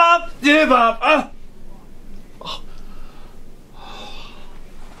bop! Yeah, bop! Oh.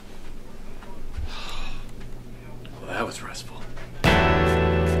 Well, that was restful.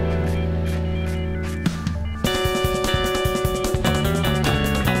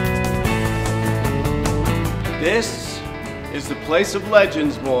 This is the place of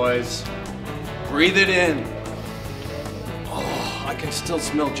legends, boys. Breathe it in. Oh, I can still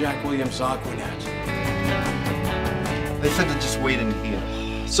smell Jack Williams' Aquanet. They said to just wait in here.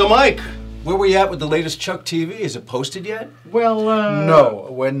 So, Mike, where we at with the latest Chuck TV? Is it posted yet? Well, no,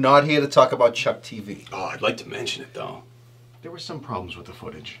 we're not here to talk about Chuck TV. Oh, I'd like to mention it, though. There were some problems with the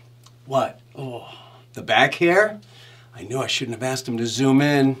footage. What? Oh, the back hair? I knew I shouldn't have asked him to zoom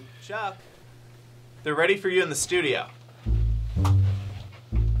in. Chuck, they're ready for you in the studio.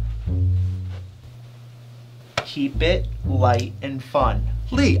 Keep it light and fun.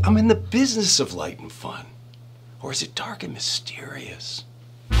 Lee, I'm in the business of light and fun. Or is it dark and mysterious?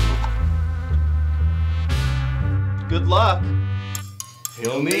 Good luck.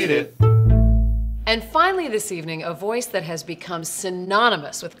 He'll need it. And finally this evening, a voice that has become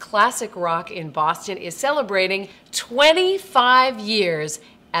synonymous with classic rock in Boston is celebrating 25 years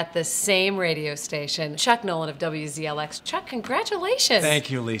at the same radio station. Chuck Nowlin of WZLX. Chuck, congratulations.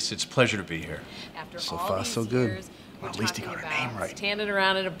 Thank you, Lisa. It's a pleasure to be here. After So all far, these so good. years, Well, at least he got her name right. Standing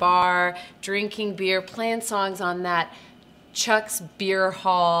around at a bar, drinking beer, playing songs on that Chuck's Beer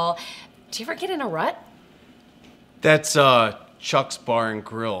Hall. Do you ever get in a rut? That's Chuck's Bar and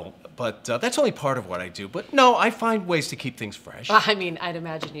Grill, but that's only part of what I do. But no, I find ways to keep things fresh. I mean, I'd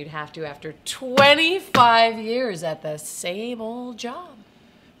imagine you'd have to after 25 years at the same old job.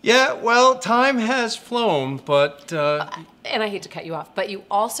 Yeah, well, time has flown, but... And I hate to cut you off, but you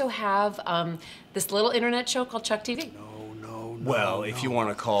also have this little internet show called ChuckTV. Well, if you want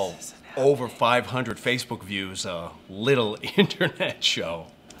to call over 500 Facebook views a little internet show.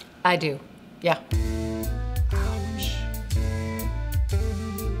 I do, yeah.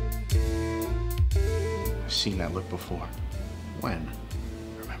 I've seen that look before. When?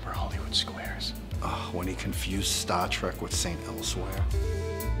 Remember Hollywood Squares? Oh, when he confused Star Trek with St. Elsewhere.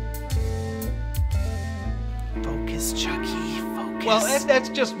 Focus, Chucky, focus. Well, that's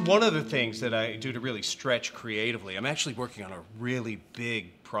just one of the things that I do to really stretch creatively. I'm actually working on a really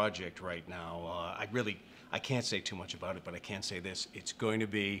big project right now. I can't say too much about it, but I can say this. It's going to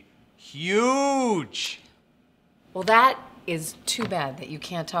be huge. Well, that is too bad that you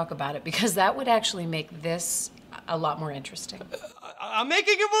can't talk about it, because that would actually make this a lot more interesting. I'm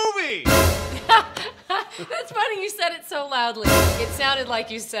making a movie! That's funny you said it so loudly. It sounded like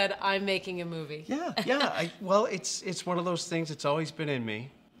you said, I'm making a movie. Yeah. Well, it's one of those things that's always been in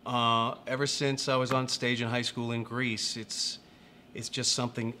me. Ever since I was on stage in high school in Greece, it's just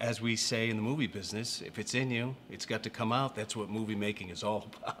something, as we say in the movie business, if it's in you, it's got to come out. That's what movie making is all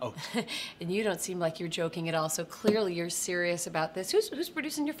about. And you don't seem like you're joking at all, so clearly you're serious about this. Who's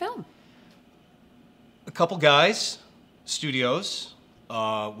producing your film? A couple guys, studios.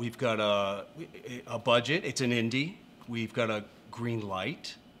 We've got a budget. It's an indie. We've got a green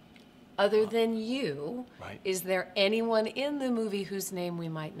light. Other than you, right. Is there anyone in the movie whose name we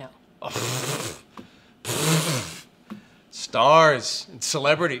might know? Stars and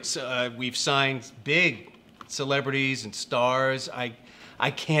celebrities. We've signed big celebrities and stars.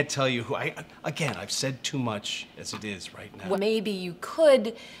 I can't tell you who. Again, I've said too much as it is right now. Well, maybe you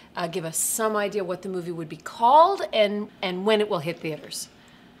could give us some idea what the movie would be called and when it will hit theaters.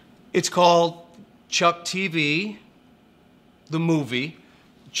 It's called ChuckTV, the movie.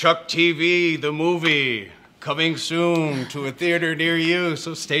 ChuckTV, the movie. Coming soon to a theater near you,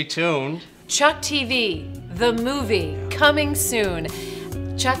 so stay tuned. ChuckTV, the movie, coming soon.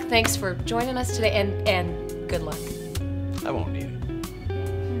 Chuck, thanks for joining us today, and good luck. I won't need it.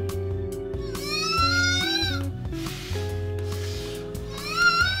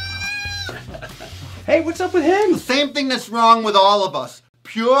 Hey, what's up with him? The same thing that's wrong with all of us.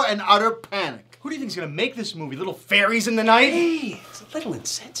 Pure and utter panic. Who do you think's gonna make this movie? Little fairies in the night? Hey, it's a little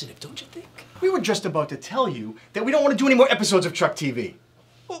insensitive, don't you think? We were just about to tell you that we don't want to do any more episodes of ChuckTV.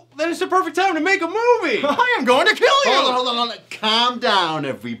 Well, then it's the perfect time to make a movie. I am going to kill you. Hold on. Calm down,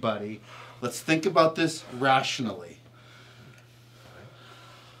 everybody. Let's think about this rationally.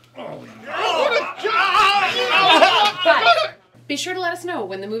 Be sure to let us know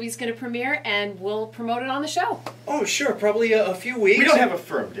when the movie's going to premiere, and we'll promote it on the show. Oh, sure. Probably a few weeks. We don't have a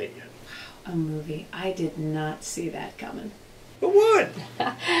firm date yet. A movie. I did not see that coming. Who would?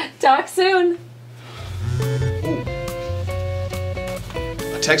 Talk soon.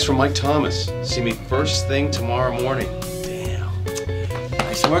 A text from Mike Thomas. See me first thing tomorrow morning. Damn.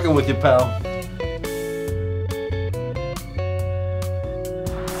 Nice working with you, pal.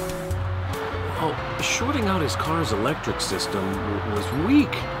 Shorting out his car's electric system was weak.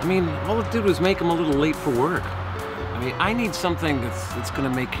 I mean, all it did was make him a little late for work. I mean, I need something that's gonna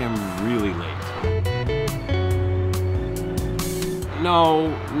make him really late.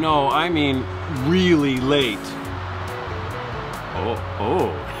 No, I mean really late.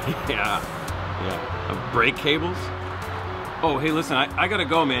 Oh, yeah. Brake cables? Oh, hey, listen, I gotta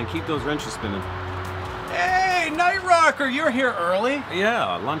go, man. Keep those wrenches spinning. Hey, Night Rocker, you're here early?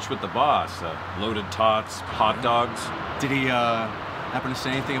 Yeah, lunch with the boss. Loaded tots, hot dogs. Did he happen to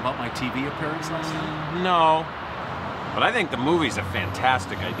say anything about my TV appearance last night? No, but I think the movie's a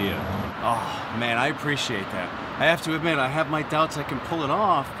fantastic idea. Oh, man, I appreciate that. I have to admit, I have my doubts I can pull it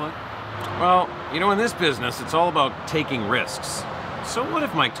off, but... Well, you know, in this business, it's all about taking risks. So what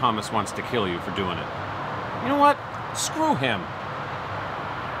if Mike Thomas wants to kill you for doing it? You know what? Screw him.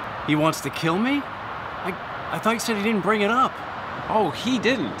 He wants to kill me? I thought you said he didn't bring it up. Oh, he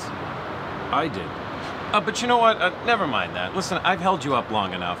didn't. I did. But you know what? Never mind that. Listen, I've held you up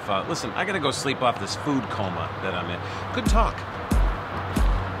long enough. Listen, I gotta go sleep off this food coma that I'm in. Good talk.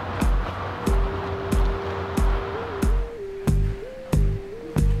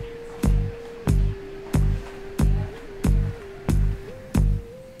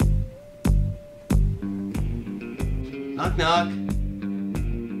 Knock, knock.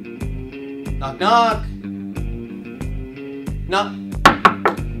 Knock, knock. Knock.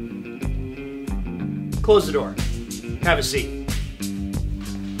 Close the door. Have a seat.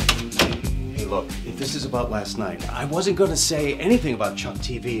 Hey, look, if this is about last night, I wasn't going to say anything about Chuck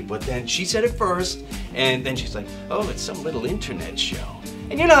TV, but then she said it first, and then she's like, oh, it's some little internet show.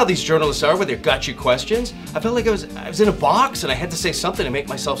 And you know how these journalists are with their gotcha questions? I felt like I was in a box and I had to say something to make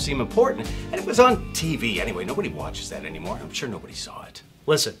myself seem important. And it was on TV anyway. Nobody watches that anymore. I'm sure nobody saw it.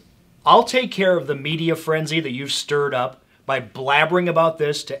 Listen, I'll take care of the media frenzy that you've stirred up by blabbering about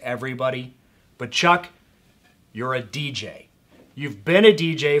this to everybody. But Chuck, you're a DJ. You've been a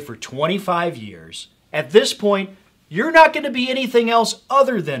DJ for 25 years. At this point, you're not going to be anything else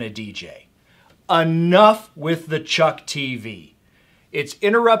other than a DJ. Enough with the Chuck TV. It's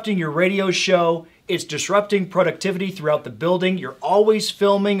interrupting your radio show. It's disrupting productivity throughout the building. You're always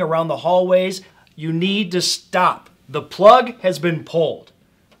filming around the hallways. You need to stop. The plug has been pulled.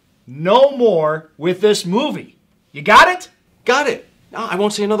 No more with this movie. You got it? Got it. No, I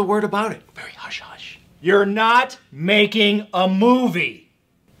won't say another word about it. Very hush-hush. You're not making a movie.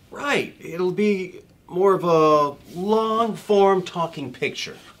 Right. It'll be more of a long-form talking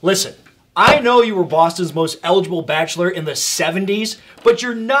picture. Listen, I know you were Boston's most eligible bachelor in the 70s, but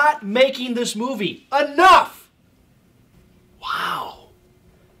you're not making this movie. Enough! Wow.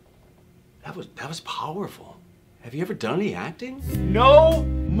 That was powerful. Have you ever done any acting? No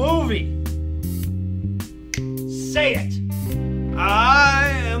movie. Say it.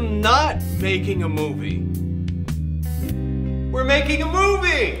 I am not making a movie. We're making a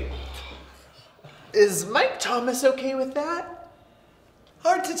movie! Is Mike Thomas okay with that?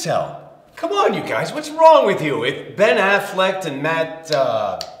 Hard to tell. Come on, you guys, what's wrong with you? If Ben Affleck and Matt,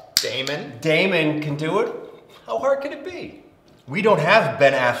 Damon can do it, how hard can it be? We don't have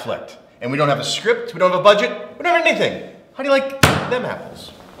Ben Affleck, and we don't have a script, we don't have a budget, we don't have anything. How do you like them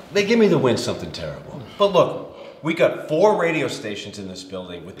apples? They give me the win something terrible. But look, we got 4 radio stations in this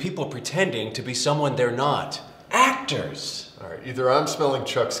building with people pretending to be someone they're not. Actors. All right, either I'm smelling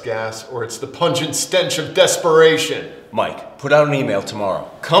Chuck's gas or it's the pungent stench of desperation. Mike, put out an email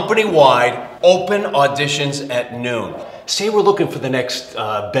tomorrow. Company-wide, open auditions at noon. Say we're looking for the next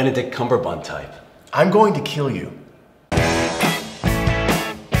Benedict Cumberbatch type. I'm going to kill you.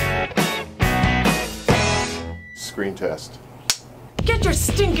 Screen test. Get your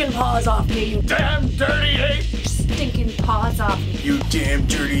stinking paws off me, you Damn dirty ape! stinking paws off me. You damn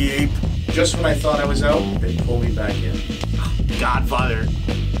dirty ape! Just when I thought I was out, they pull me back in. Godfather.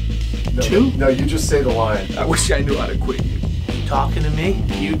 No, 2? No, you just say the line. I wish I knew how to quit you. You talking to me?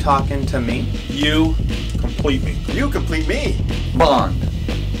 You talking to me? You complete me. You complete me. Bond.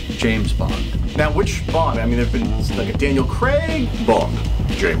 James Bond. Now, which Bond? I mean, there've been like a Daniel Craig. Bond.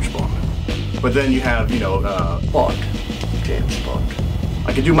 James Bond. But then you have, Bond. James Bond.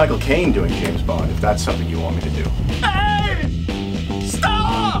 I could do Michael Caine doing James Bond if that's something you want me to do. Hey!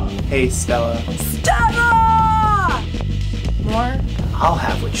 Stella! Hey, Stella. Stella! More? I'll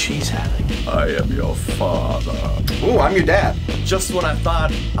have what she's having. I am your father. Ooh, I'm your dad. Just when I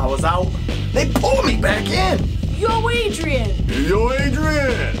thought I was out, they pulled me back in. Yo, Adrian! Yo,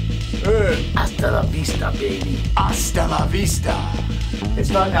 Adrian! Hey. Hasta la vista, baby. Hasta la vista. It's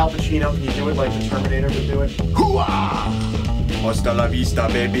not Al Pacino. Can you do it like the Terminator would do it? Hooah! Hasta la vista,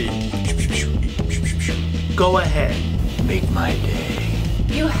 baby. Go ahead. Make my day.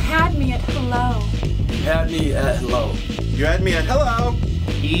 You had me at hello. You had me at hello. You had me at hello.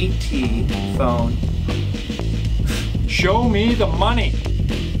 E.T. phone. Show me the money.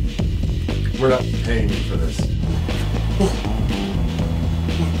 We're not paying you for this.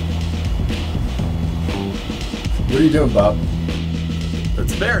 What are you doing, Bob?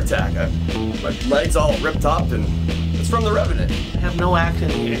 It's a bear attack. My leg's all ripped up and it's from the Revenant. I have no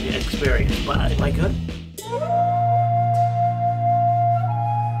acting experience, but am I good?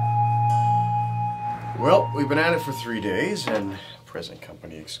 Well, we've been at it for 3 days, and present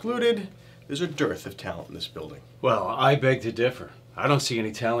company excluded, there's a dearth of talent in this building. Well, I beg to differ. I don't see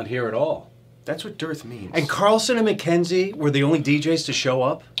any talent here at all. That's what dearth means. And Karlson and McKenzie were the only DJs to show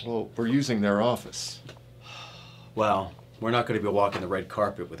up? Well, we're using their office. Well, we're not going to be walking the red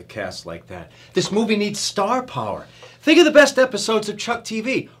carpet with a cast like that. This movie needs star power. Think of the best episodes of Chuck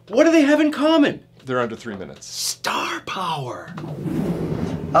TV. What do they have in common? They're under 3 minutes. Star power.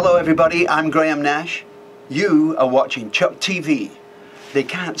 Hello, everybody. I'm Graham Nash. You are watching Chuck TV. They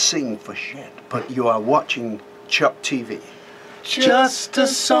can't sing for shit, but you are watching Chuck TV. Just a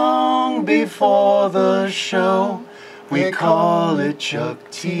song before the show. We call it Chuck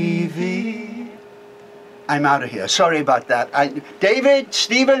TV. I'm out of here. Sorry about that. David,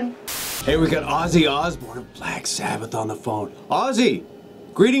 Stephen. Hey, we got Ozzy Osbourne of Black Sabbath on the phone. Ozzy,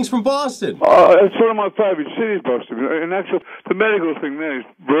 greetings from Boston. It's one of my favourite cities, Boston. And actually, the medical thing there is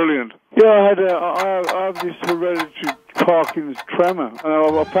brilliant. Yeah, I have this hereditary Parkinson's tremor.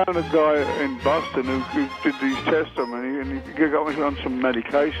 And I found a guy in Boston who did these tests on me, and he got me on some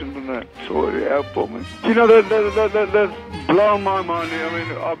medication, and that sorted it out for me. Do you know, that's blown my mind. I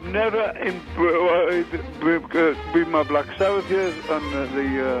mean, I've never, with my Black Sabbath years and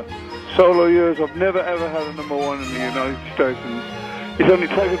the solo years, I've never ever had a #1 in the United States. And it's only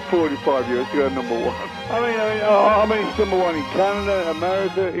taken 45 years to go #1. I mean, it's #1 in Canada,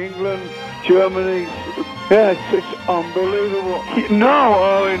 America, England, Germany. Yeah, it's unbelievable. No,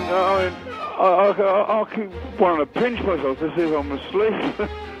 I keep wanting to pinch myself to see if I'm asleep.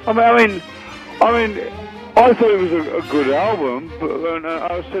 I thought it was a good album, but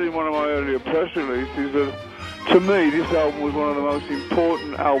I said in one of my earlier press releases that, to me, this album was one of the most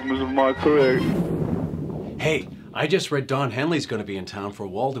important albums of my career. Hey, I just read Don Henley's going to be in town for a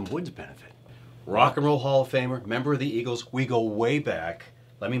Walden Woods benefit. Rock and Roll Hall of Famer, member of the Eagles. We go way back.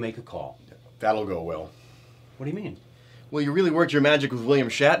 Let me make a call. That'll go well. What do you mean? Well, you really worked your magic with William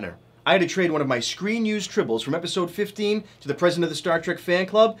Shatner. I had to trade one of my screen-used tribbles from episode 15 to the president of the Star Trek fan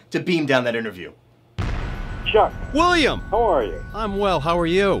club to beam down that interview. Chuck. William! How are you? I'm well. How are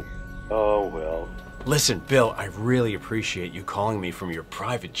you? Oh, well. Listen, Bill, I really appreciate you calling me from your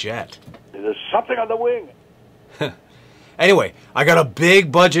private jet. There's something on the wing. Anyway, I got a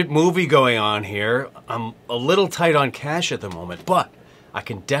big budget movie going on here. I'm a little tight on cash at the moment, but I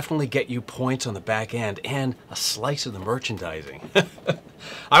can definitely get you points on the back end and a slice of the merchandising.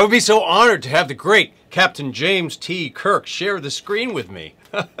 I would be so honored to have the great Captain James T. Kirk share the screen with me.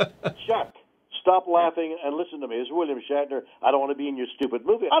 Chuck, stop laughing and listen to me. It's William Shatner. I don't want to be in your stupid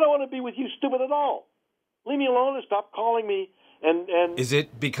movie. I don't want to be with you stupid at all. Leave me alone and stop calling me and... Is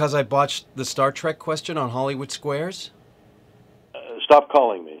it because I botched the Star Trek question on Hollywood Squares? Stop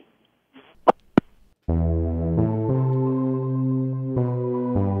calling me.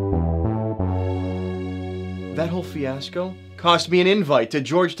 That whole fiasco cost me an invite to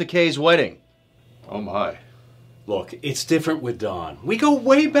George Takei's wedding. Oh my. Look, it's different with Don. We go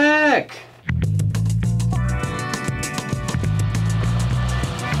way back.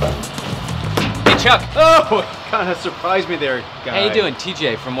 Hey, Chuck. Oh, kind of surprised me there, guy. How you doing?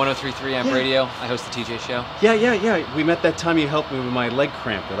 TJ from 103.3 Amp Radio. I host the TJ Show. Yeah. We met that time you helped me with my leg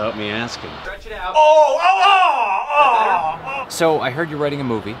cramp without me asking. Stretch it out. Oh! So, I heard you're writing a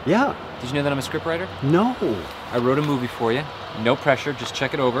movie. Yeah. Did you know that I'm a scriptwriter? No. I wrote a movie for you. No pressure, just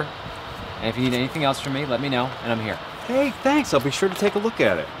check it over. And if you need anything else from me, let me know, and I'm here. Hey, thanks. I'll be sure to take a look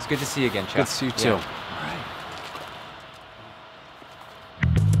at it. It's good to see you again, Chuck. Good to see you too. Yeah.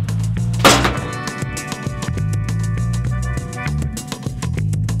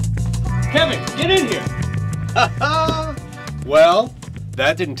 Kevin, get in here! Well,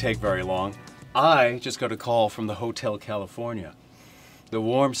 that didn't take very long. I just got a call from the Hotel California. The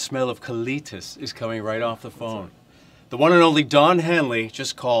warm smell of colitis is coming right off the phone. The one and only Don Henley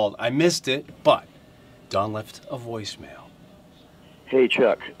just called. I missed it, but Don left a voicemail. Hey,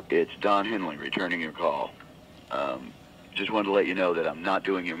 Chuck. It's Don Henley returning your call. Just wanted to let you know that I'm not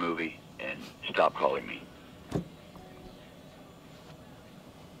doing your movie, and stop calling me.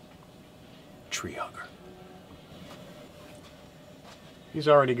 Tree hugger. He's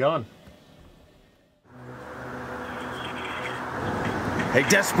already gone. Hey,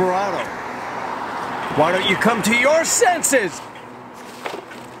 Desperado, why don't you come to your senses?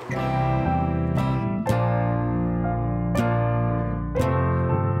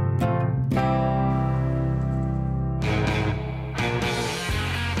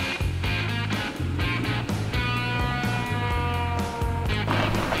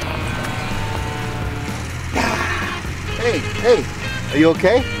 Hey, are you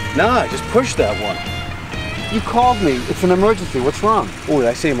okay? Nah, just push that one. You called me. It's an emergency. What's wrong? Oh, did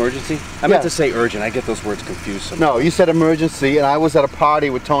I say emergency? I meant to say urgent. I get those words confused sometimes. No, you said emergency, and I was at a party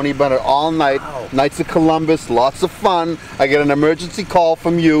with Tony Bennett all night. Wow. Knights of Columbus, lots of fun. I get an emergency call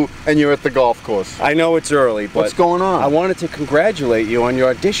from you, and you're at the golf course. I know it's early, but... What's going on? I wanted to congratulate you on your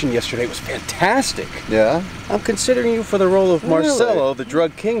audition yesterday. It was fantastic. Yeah? I'm considering you for the role of Marcello, the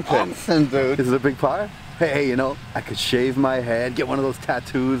drug kingpin. Awesome, dude. Is it a big part? Hey, you know, I could shave my head, get one of those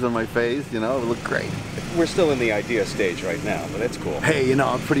tattoos on my face, you know, it would look great. we're still in the idea stage right now, but that's cool. Hey, you know,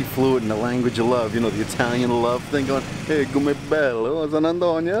 I'm pretty fluent in the language of love. You know, the Italian love thing going, hey, come bello, San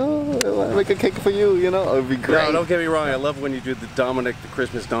Antonio, I'll make a cake for you, you know? It'd be great. No, don't get me wrong. I love when you do the Dominic the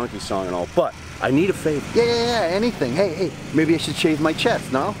Christmas Donkey song and all, but I need a favor. Yeah, anything. Hey, maybe I should shave my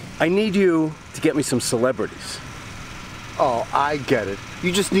chest, no? I need you to get me some celebrities. Oh, I get it.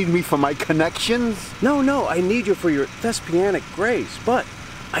 You just need me for my connections? No, I need you for your thespianic grace, but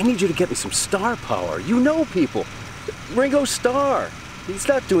I need you to get me some star power. You know people. Ringo Starr. He's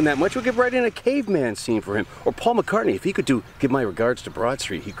not doing that much. We'll get right in a caveman scene for him. Or Paul McCartney. If he could give my regards to Broad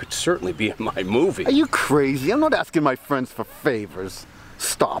Street, he could certainly be in my movie. Are you crazy? I'm not asking my friends for favors.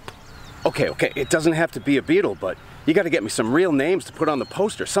 Stop. Okay. It doesn't have to be a Beatle, but you got to get me some real names to put on the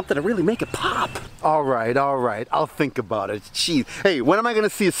poster. Something to really make it pop. All right. I'll think about it. Gee, hey, when am I going to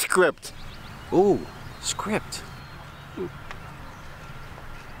see a script? Ooh, script.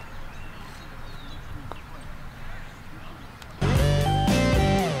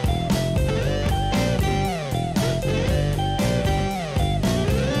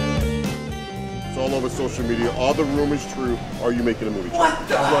 All over social media. Are the rumors true? Are you making a movie? What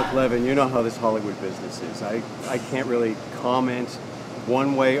the? Look, Levin, you know how this Hollywood business is. I can't really comment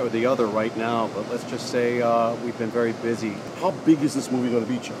one way or the other right now, but let's just say we've been very busy. How big is this movie going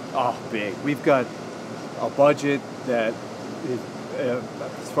to be, Chuck? Oh, big. We've got a budget that is,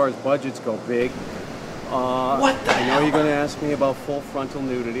 as far as budgets go, big. What the I know you're going to ask me about full frontal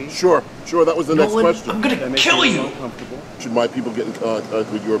nudity. Sure. That was the next question. I'm going to kill you. Should my people get in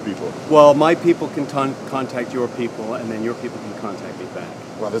contact with your people? Well, my people can contact your people, and then your people can contact me back.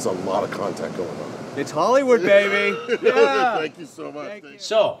 Wow, there's a lot of contact going on. It's Hollywood, baby. Yeah. Thank you so much. Thank you.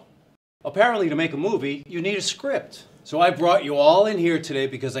 So, apparently to make a movie, you need a script. So I brought you all in here today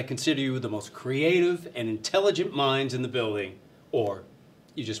because I consider you the most creative and intelligent minds in the building, or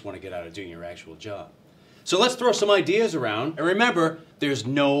you just want to get out of doing your actual job. So let's throw some ideas around, and remember, there's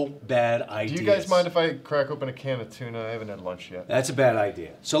no bad ideas. Do you guys mind if I crack open a can of tuna? I haven't had lunch yet. That's a bad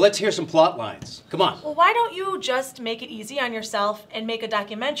idea. So let's hear some plot lines. Come on. Well, why don't you just make it easy on yourself and make a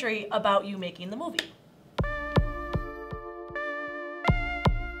documentary about you making the movie?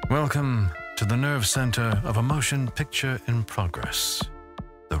 Welcome to the nerve center of a motion picture in progress,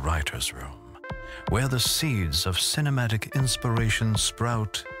 the writer's room, where the seeds of cinematic inspiration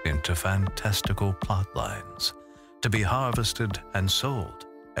sprout into fantastical plot lines to be harvested and sold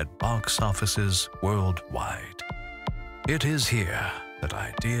at box offices worldwide. It is here that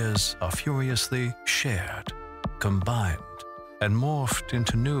ideas are furiously shared, combined, and morphed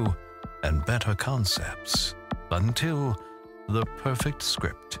into new and better concepts until the perfect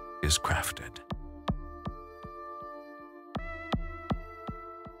script is crafted.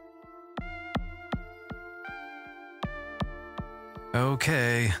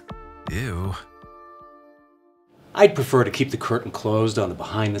 Okay, you. I'd prefer to keep the curtain closed on the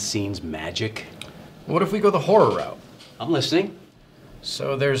behind-the-scenes magic. What if we go the horror route? I'm listening.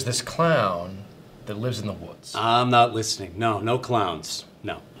 So there's this clown that lives in the woods. I'm not listening. No clowns.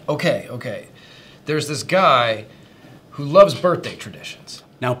 No. Okay. There's this guy who loves birthday traditions.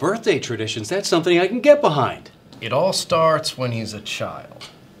 Now, birthday traditions, that's something I can get behind. It all starts when he's a child.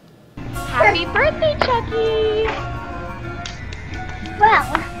 Happy birthday, Chucky! Well,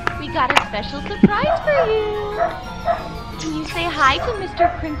 we got a special surprise for you. Can you say hi to Mr.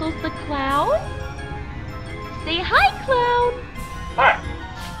 Crinkles the Clown? Say hi, Clown! Hi!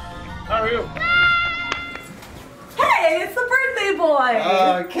 How are you? Hey, it's the birthday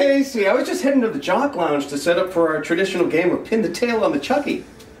boy! Casey, I was just heading to the Jock Lounge to set up for our traditional game of pin the tail on the Chucky.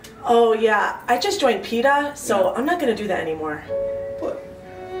 Oh yeah, I just joined PETA, so I'm not gonna do that anymore. What?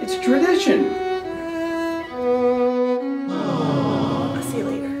 It's tradition. I'll see you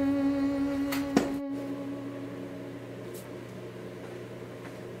later.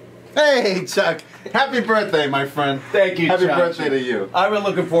 Hey, Chuck. Happy birthday, my friend. Thank you, Happy Chuck. birthday to you. I've been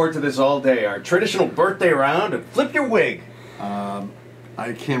looking forward to this all day. Our traditional birthday round and flip your wig.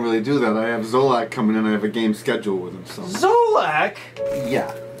 I can't really do that. I have Zolak coming in. I have a game scheduled with him. So. Zolak?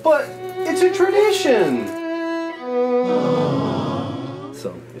 Yeah. But it's a tradition.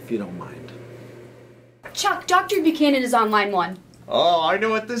 So, if you don't mind. Chuck, Dr. Buchanan is on line 1. Oh, I know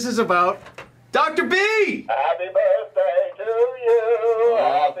what this is about. Dr. B! Happy birthday to you.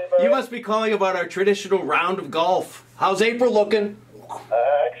 Happy birthday. You must be calling about our traditional round of golf. How's April looking?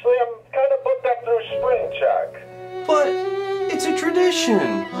 Actually, I'm kind of booked up through spring, Chuck. But it's a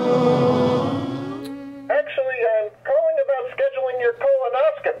tradition. Actually, I'm calling about scheduling your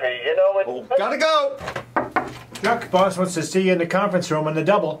colonoscopy. You know, it's... Gotta go. Chuck, boss wants to see you in the conference room on the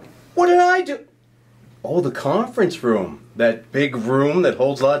double. What did I do? Oh, the conference room. That big room that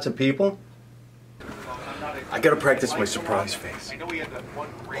holds lots of people? I gotta practice my surprise face.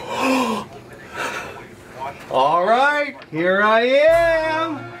 All right, here I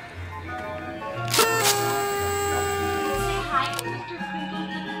am.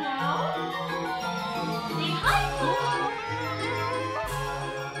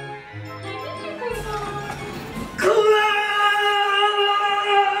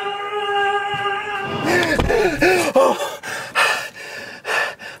 Oh,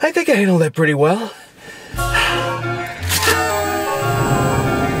 I think I handled that pretty well.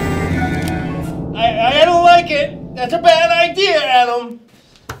 I don't like it. That's a bad idea, Adam.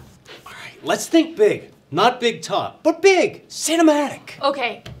 All right, let's think big. Not big top, but big, cinematic.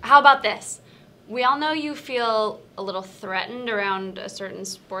 Okay, how about this? We all know you feel a little threatened around a certain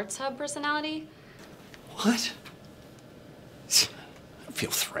sports hub personality. What? I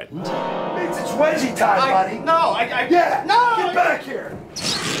feel threatened. It's wedgie time, buddy. No, Yeah, no. get back here.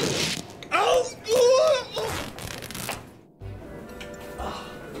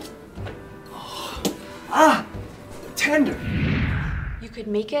 Ah, tender. You could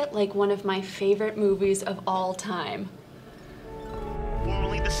make it like one of my favorite movies of all time.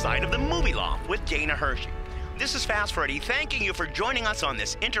 Formerly the site of the Movie Loft with Dana Hershey. This is Fast Freddy thanking you for joining us on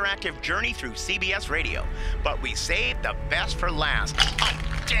this interactive journey through CBS Radio. But we saved the best for last. Oh,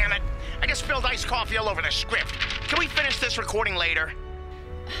 damn it. I just spilled iced coffee all over the script. Can we finish this recording later?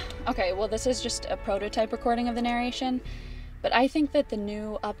 Okay, well, this is just a prototype recording of the narration, but I think that the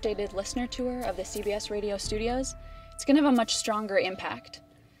new updated listener tour of the CBS Radio studios, it's gonna have a much stronger impact.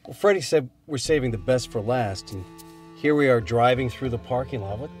 Well, Freddie said we're saving the best for last, and here we are driving through the parking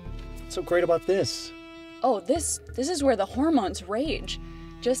lot. What's so great about this? Oh, this is where the hormones rage,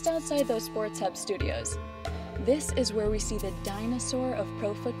 just outside those Sports Hub studios. This is where we see the dinosaur of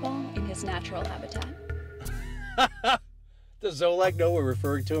pro football in his natural habitat. Does Zolak know we're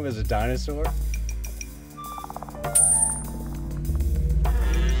referring to him as a dinosaur?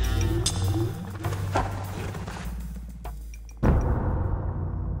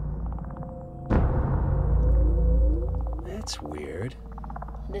 That's weird.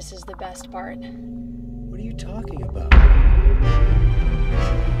 This is the best part. What are you talking about?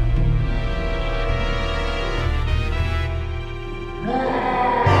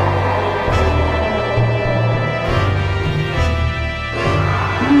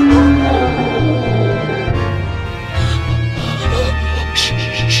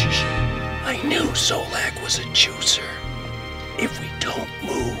 I knew Zolak was a juicer. If we don't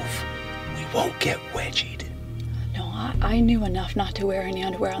move, we won't get wedgied. No, I knew enough not to wear any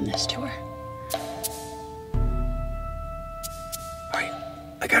underwear on this tour. Alright,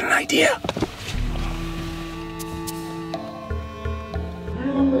 I got an idea.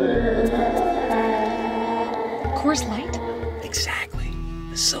 Coors Light? Exactly.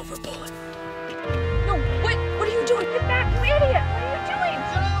 The silver bullet. No, what are you doing? Get back, you idiot! What are you doing?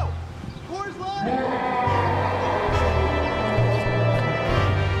 Joe! Coors Light!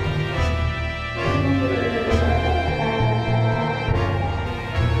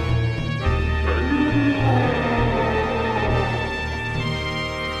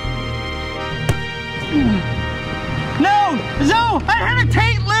 No! Zoe! I had a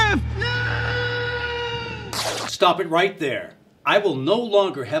taint live! Stop it right there. I will no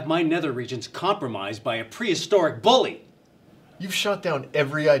longer have my nether regions compromised by a prehistoric bully. You've shot down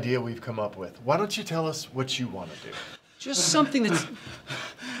every idea we've come up with. Why don't you tell us what you want to do? Just something that's...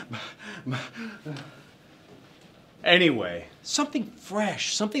 Anyway, something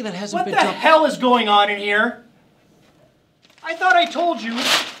fresh, something that hasn't been What the done... hell is going on in here? I thought I told you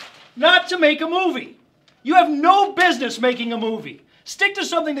not to make a movie. You have no business making a movie. Stick to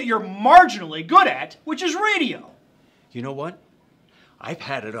something that you're marginally good at, which is radio. You know what? I've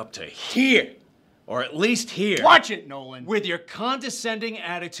had it up to here. Or at least here. Watch it, Nolan. With your condescending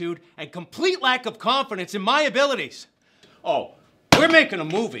attitude and complete lack of confidence in my abilities. Oh, we're making a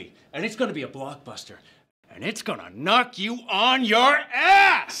movie, and it's gonna be a blockbuster. And it's gonna knock you on your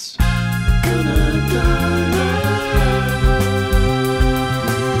ass!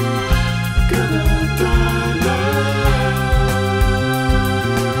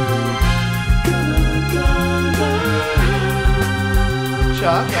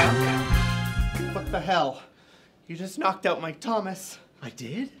 Chuck? What the hell? You just knocked out my Thomas. I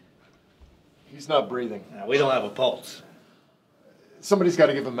did? He's not breathing. We don't have a pulse. Somebody's got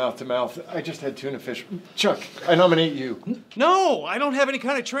to give him mouth to mouth. I just had tuna fish. Chuck, I nominate you. No, I don't have any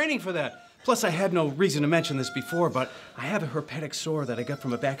kind of training for that. Plus, I had no reason to mention this before, but I have a herpetic sore that I got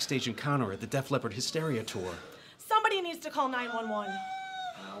from a backstage encounter at the Def Leppard Hysteria tour. Somebody needs to call 911.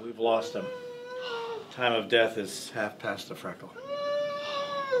 We've lost him. Time of death is half past the freckle.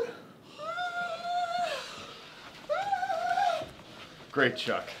 Great,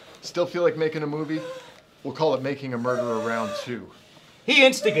 Chuck. Still feel like making a movie? We'll call it Making a Murderer Round 2. He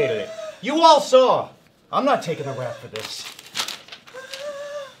instigated it. You all saw. I'm not taking the rap for this.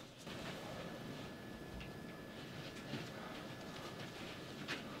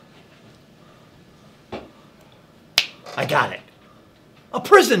 I got it. A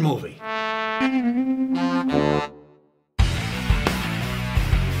prison movie.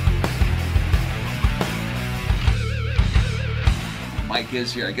 Mike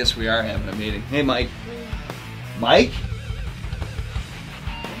is here. I guess we are having a meeting. Hey, Mike. Mike?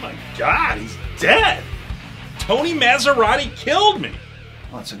 Oh my God, he's dead. Tony Massarotti killed me.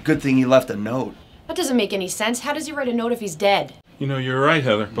 Well, it's a good thing he left a note. That doesn't make any sense. How does he write a note if he's dead? You know, you're right,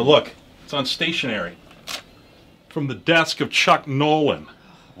 Heather. But look, it's on stationery. From the desk of Chuck Nowlin.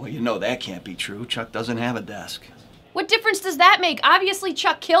 Well, you know that can't be true. Chuck doesn't have a desk. What difference does that make? Obviously,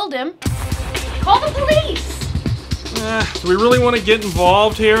 Chuck killed him. Call the police! Do we really want to get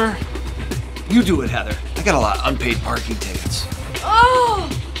involved here? You do it, Heather. I got a lot of unpaid parking tickets. Oh!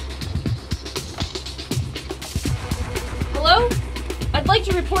 Hello? I'd like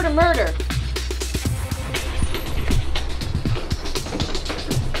to report a murder.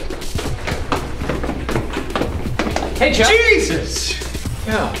 Hey, Chuck. Jesus!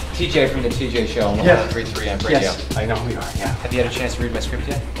 Yeah. TJ from the TJ Show on 103.3 Amp Radio. Yes, I know who you are, yeah. Have you had a chance to read my script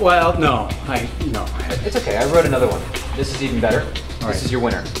yet? Well, no. It's okay. I wrote another one. This is even better. This is your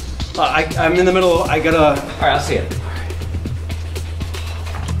winner. I'm in the middle. I gotta... All right, I'll see it.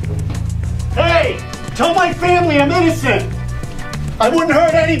 Hey! Tell my family I'm innocent! I wouldn't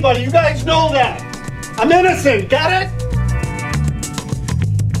hurt anybody. You guys know that. I'm innocent. Got it?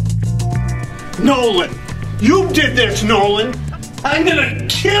 Nolan! You did this, Nolan! I'm gonna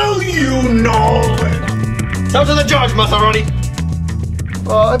kill you, Nolan! Down to the judge, Massarotti!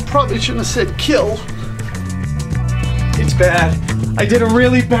 I probably shouldn't have said kill. It's bad. I did a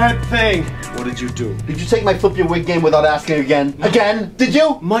really bad thing. What did you do? Did you take my flip your wig game without asking again? No. Again? Did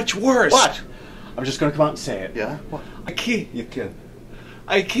you? Much worse. What? I'm just gonna come out and say it. Yeah? What? I can't. You can.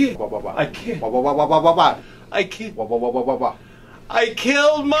 I can't. I can't. I can't. I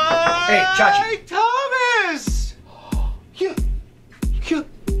killed my... Hey, Chachi. Thomas!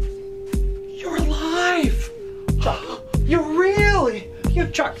 You're alive! Chuck. You're really...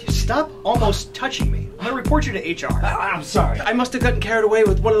 Chuck, stop almost touching me. I'm gonna report you to HR. I'm sorry. I must have gotten carried away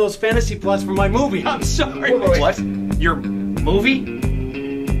with one of those fantasy plots for my movie. I'm sorry. What? Your movie?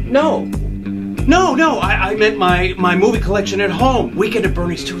 No. No, I meant my movie collection at home. Weekend at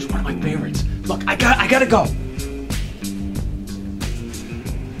Bernie's 2 is one of my favorites. Look, I gotta go.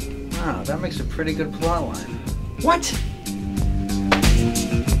 Wow, that makes a pretty good plot line. What?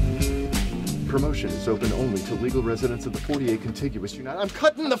 Promotion is open only to legal residents of the 48 contiguous United... I'm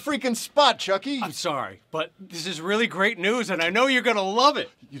cutting the freaking spot, Chucky! I'm sorry, but this is really great news, and I know you're gonna love it.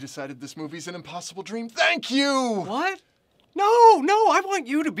 You decided this movie's an impossible dream? Thank you! What? No, I want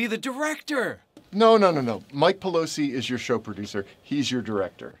you to be the director. No. Mike Pelosi is your show producer. He's your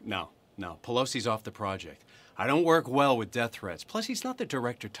director. No. Pelosi's off the project. I don't work well with death threats. Plus, he's not the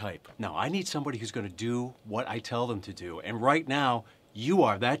director type. No, I need somebody who's gonna do what I tell them to do, and right now, you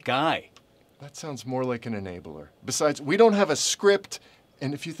are that guy. That sounds more like an enabler. Besides, we don't have a script,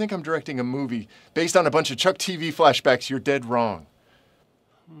 and if you think I'm directing a movie based on a bunch of ChuckTV flashbacks, you're dead wrong.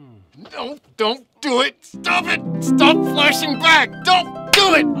 No, don't do it! Stop it! Stop flashing back! Don't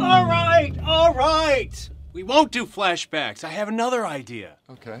do it! All right. We won't do flashbacks. I have another idea.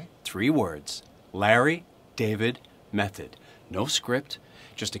 Okay. 3 words. Larry, David, method. No script,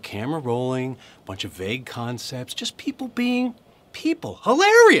 just a camera rolling, bunch of vague concepts, just people being people.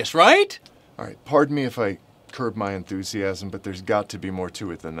 Hilarious, right? All right, pardon me if I curb my enthusiasm, but there's got to be more to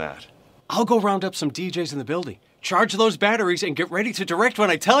it than that. I'll go round up some DJs in the building, charge those batteries, and get ready to direct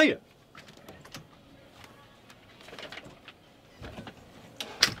when I tell you.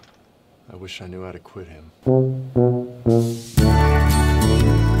 I wish I knew how to quit him.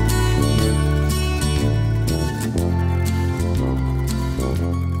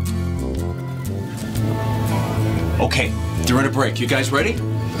 Okay, during a break. You guys ready?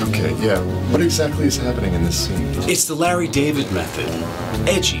 Okay, yeah. What exactly is happening in this scene? It's the Larry David method.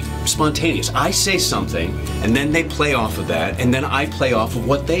 Edgy, spontaneous. I say something, and then they play off of that, and then I play off of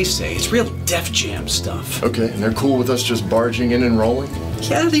what they say. It's real Def Jam stuff. Okay, and they're cool with us just barging in and rolling?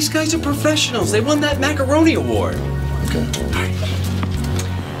 Yeah, these guys are professionals. They won that Macaroni Award. Okay.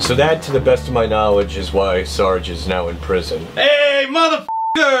 So that, to the best of my knowledge, is why Sarge is now in prison. Hey,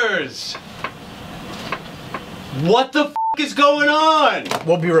 motherfuckers! What the f is going on?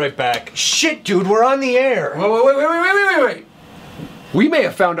 We'll be right back. Shit, dude, we're on the air. Wait. We may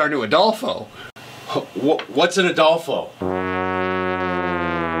have found our new Adolfo. What's an Adolfo?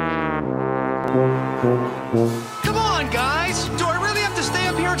 Come on, guys! Do I really have to stay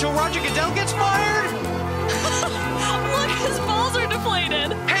up here until Roger Goodell gets fired? Look, his balls are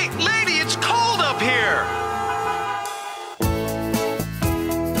deflated. Hey, lady, it's cold up here!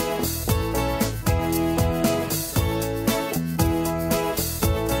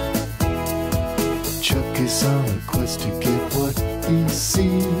 Chuck is on a quest to get what he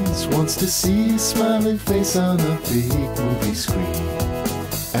sees. Wants to see a smiling face on a big movie screen.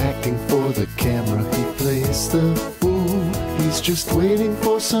 Acting for the camera, he plays the fool. He's just waiting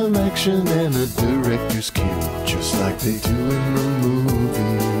for some action and a director's cue, just like they do in the movies.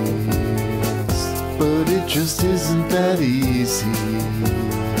 But it just isn't that easy,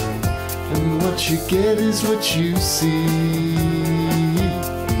 and what you get is what you see.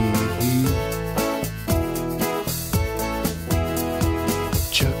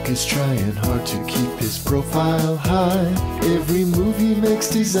 Chuck is trying hard to keep his profile high. Every move he makes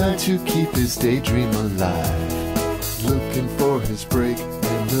designed to keep his daydream alive. Looking for his break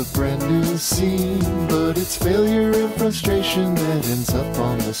and a brand new scene, but it's failure and frustration that ends up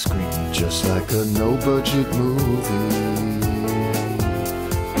on the screen. Just like a no-budget movie,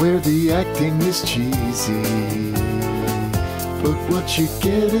 where the acting is cheesy, but what you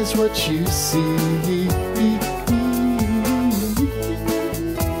get is what you see.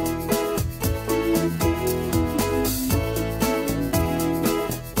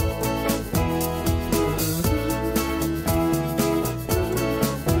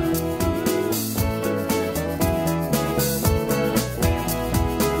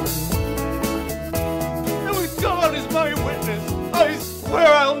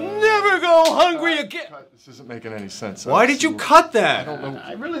 This isn't making any sense. Why did you cut that? I don't know.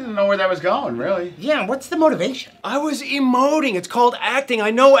 I really didn't know where that was going, really. Yeah, what's the motivation? I was emoting. It's called acting. I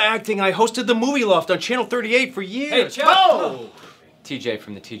know acting. I hosted the Movie Loft on Channel 38 for years. Hey, Chuck! Oh! TJ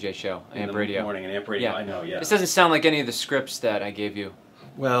from the TJ Show, Amp Radio. Morning and Amp Radio, I know, yeah. This doesn't sound like any of the scripts that I gave you.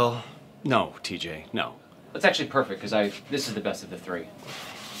 Well, no, TJ, no. That's actually perfect, because this is the best of the three.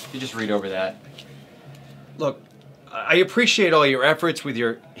 You just read over that. Look, I appreciate all your efforts with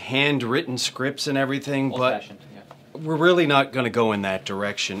your handwritten scripts and everything, but Old-fashioned, yeah. we're really not going to go in that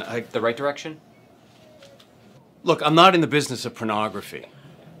direction. The right direction? Look, I'm not in the business of pornography.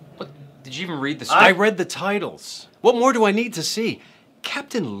 What? Did you even read the script? I read the titles. What more do I need to see?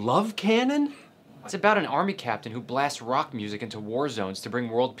 Captain Love Cannon? It's about an army captain who blasts rock music into war zones to bring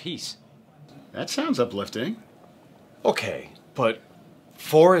world peace. That sounds uplifting. Okay, but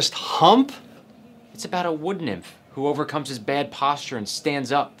Forrest Hump? It's about a wood nymph who overcomes his bad posture and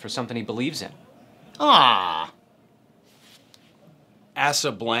stands up for something he believes in. Ah.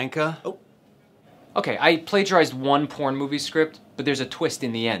 Casablanca? Oh. Okay, I plagiarized one porn movie script, but there's a twist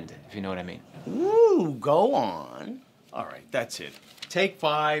in the end, if you know what I mean. Ooh, go on. All right, that's it. Take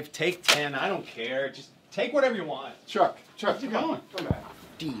 5, take 10, I don't care. Just take whatever you want. Chuck, you Come on. Come back.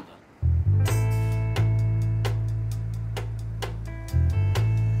 Diva.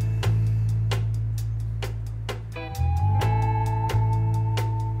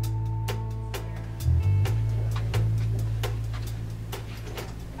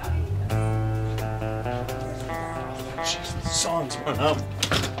 Songs run up.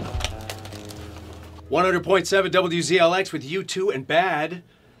 100.7 WZLX with you two and bad.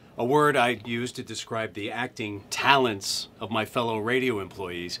 A word I use to describe the acting talents of my fellow radio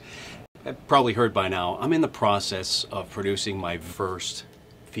employees. I've probably heard by now, I'm in the process of producing my first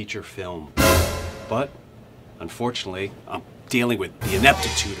feature film. But, unfortunately, I'm dealing with the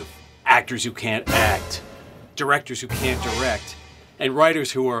ineptitude of actors who can't act, directors who can't direct, and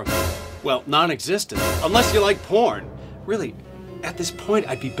writers who are, well, non-existent, unless you like porn. Really, at this point,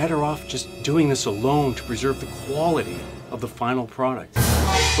 I'd be better off just doing this alone to preserve the quality of the final product.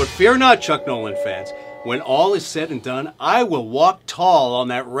 But fear not, Chuck Nowlin fans. When all is said and done, I will walk tall on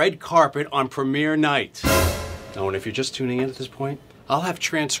that red carpet on premiere night. Oh, and if you're just tuning in at this point, I'll have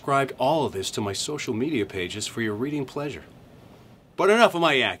transcribed all of this to my social media pages for your reading pleasure. But enough of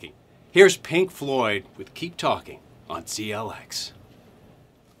my yakking. Here's Pink Floyd with Keep Talking on ZLX.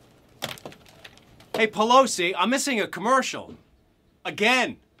 Hey, Pelosi, I'm missing a commercial.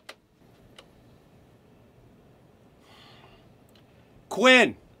 Again.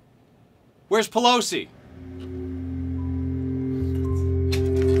 Quinn, where's Pelosi?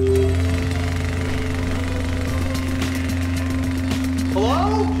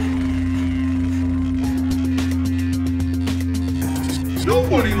 Hello?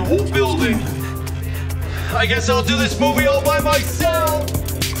 Nobody in the whole building. I guess I'll do this movie all by myself.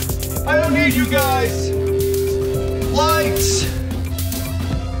 I don't need you guys. Lights.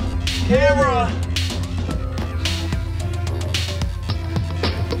 Camera.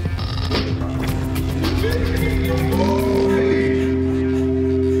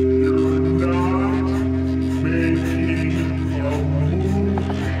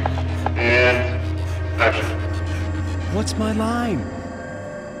 What's my line?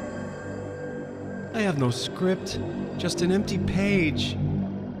 I have no script, just an empty page.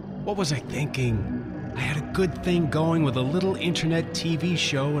 What was I thinking? I had a good thing going with a little internet TV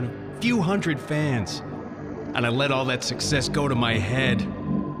show and a few hundred fans. And I let all that success go to my head.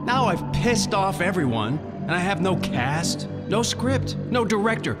 Now I've pissed off everyone, and I have no cast, no script, no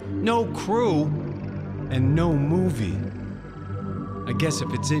director, no crew, and no movie. I guess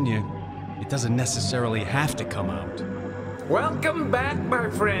if it's in you, it doesn't necessarily have to come out. Welcome back, my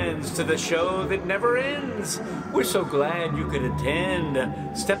friends, to the show that never ends. We're so glad you could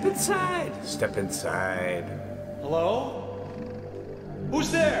attend. Step inside. Step inside. Hello?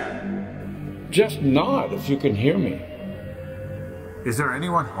 Who's there? Just nod if you can hear me. Is there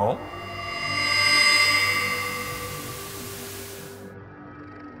anyone home?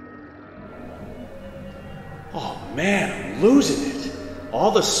 Oh man, I'm losing it. All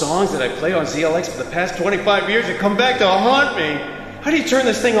the songs that I play on ZLX for the past 25 years have come back to haunt me. How do you turn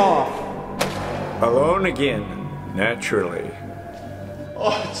this thing off? Alone again, naturally.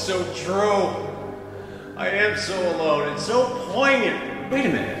 Oh, it's so true. I am so alone. It's so poignant. Wait a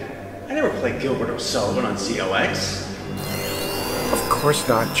minute. I never played Gilbert O'Sullivan on ZLX. Of course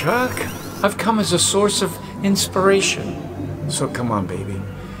not, Chuck. I've come as a source of inspiration. So come on, baby.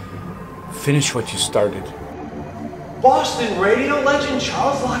 Finish what you started. Boston radio legend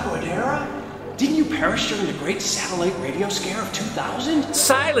Charles Laguardia? Didn't you perish during the great satellite radio scare of 2000?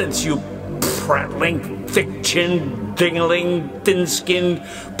 Silence, you prattling, thick-chinned, dingling, thin-skinned,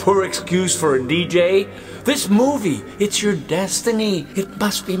 poor excuse for a DJ. This movie, it's your destiny. It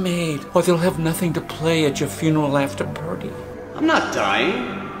must be made, or they'll have nothing to play at your funeral after party. I'm not dying.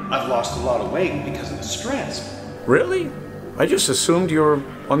 I've lost a lot of weight because of the stress. Really? I just assumed you were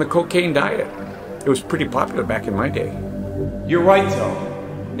on the cocaine diet. It was pretty popular back in my day. You're right,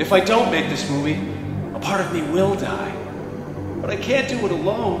 though. If I don't make this movie, a part of me will die. But I can't do it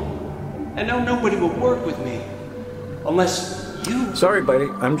alone. And now nobody will work with me. Unless you... Sorry, buddy.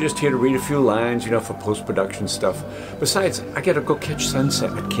 I'm just here to read a few lines, for post-production stuff. Besides, I gotta go catch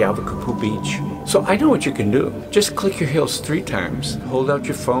sunset at Kiavakupu Beach. So I know what you can do. Just click your heels 3 times, hold out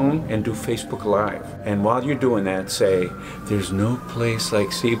your phone, and do Facebook Live. And while you're doing that, say, "There's no place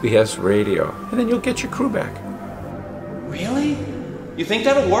like CBS Radio." And then you'll get your crew back. Really? You think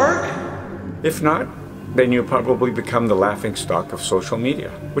that'll work? If not, then you'll probably become the laughingstock of social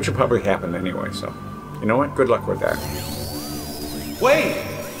media, which will probably happen anyway, so... You know what? Good luck with that. Wait!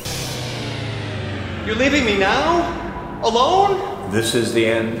 You're leaving me now? Alone? This is the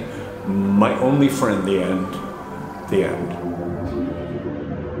end. My only friend, the end. The end.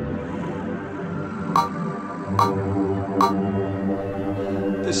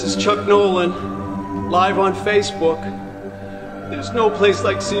 This is Chuck Nowlin, live on Facebook. There's no place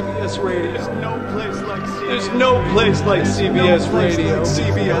like CBS Radio. There's no place like CBS Radio.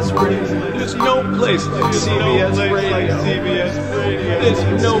 CBS Radio. There's no place like CBS Radio.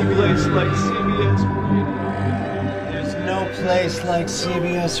 There's no place like CBS Radio. There's no place like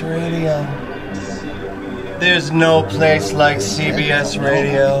CBS Radio. There's no place like CBS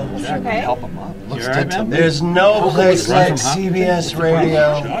Radio. Okay. Help him up. Looks dead to me. There's no place like CBS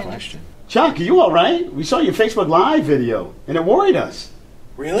Radio. Chuck, are you all right? We saw your Facebook Live video, and it worried us.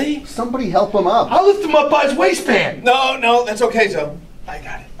 Really? Somebody help him up. I'll lift him up by his waistband. No, that's okay, Zoe. I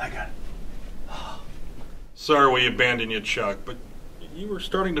got it. Sorry we abandoned you, Chuck, but you were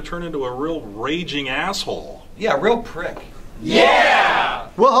starting to turn into a real raging asshole. Yeah, real prick. Yeah!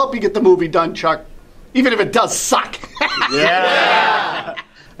 We'll help you get the movie done, Chuck. Even if it does suck. Yeah!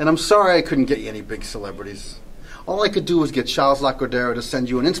 And I'm sorry I couldn't get you any big celebrities. All I could do was get Charles Laguardia to send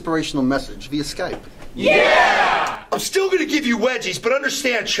you an inspirational message via Skype. Yeah! I'm still gonna give you wedgies, but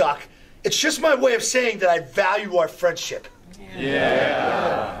understand, Chuck, it's just my way of saying that I value our friendship.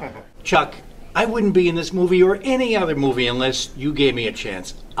 Yeah. Chuck, I wouldn't be in this movie or any other movie unless you gave me a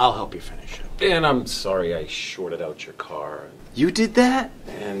chance. I'll help you finish it. And I'm sorry I shorted out your car. You did that?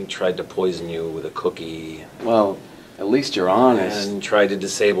 And tried to poison you with a cookie. Well, at least you're honest. And tried to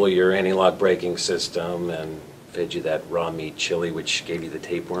disable your anti-lock braking system and fed you that raw meat chili which gave you the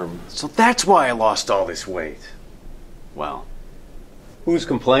tapeworm. So that's why I lost all this weight. Well, who's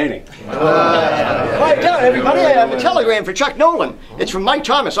complaining? Quiet down, everybody. I have a telegram for Chuck Nowlin. It's from Mike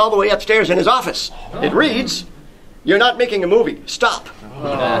Thomas all the way upstairs in his office. It reads, "You're not making a movie. Stop.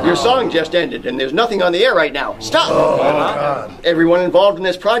 Your song just ended, and there's nothing on the air right now. Stop. Everyone involved in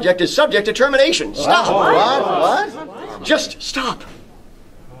this project is subject to termination. Stop. What? Just stop."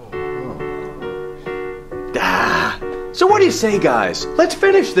 So what do you say, guys? Let's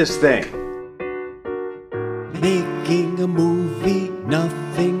finish this thing. Making a movie,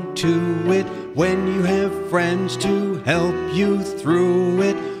 nothing to it. when you have friends to help you through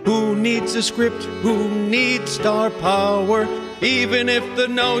it. Who needs a script? Who needs star power? Even if the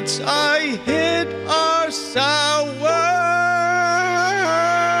notes I hit are sour.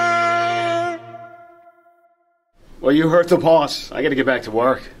 Well, you heard the boss. I gotta get back to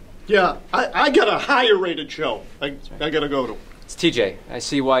work. Yeah, I got a higher rated show I gotta go to. It's TJ. I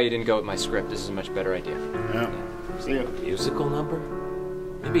see why you didn't go with my script. This is a much better idea. Yeah. See ya. Musical number?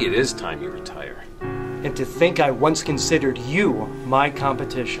 Maybe it is time you retire. And to think I once considered you my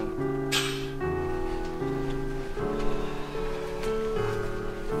competition.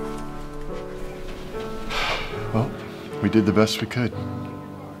 Well, we did the best we could.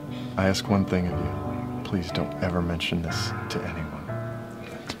 I ask one thing of you. Please don't ever mention this to anyone.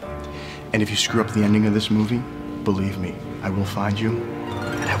 And if you screw up the ending of this movie, believe me, I will find you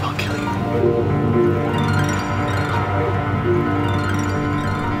and I will kill you.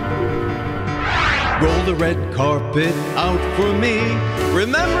 Roll the red carpet out for me.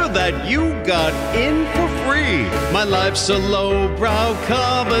 Remember that you got in for free. My life's a lowbrow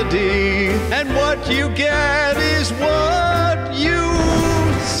comedy, and what you get is what you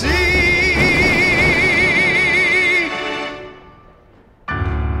see.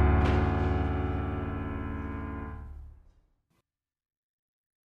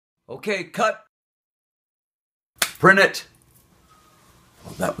 Okay, cut. Print it.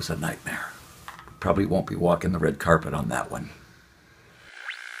 Well, that was a nightmare. Probably won't be walking the red carpet on that one.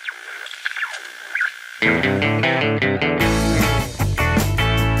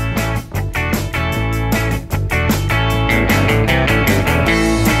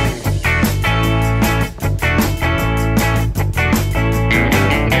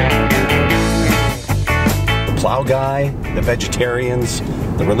 The plow guy, the vegetarians,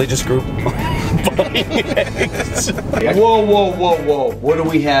 the religious group. Whoa, whoa, whoa, whoa. What do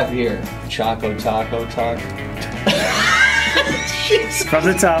we have here? Choco Taco Talk? From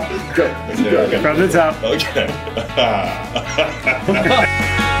the top. Go. From the top. Okay.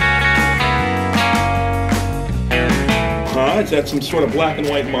 Is that some sort of black and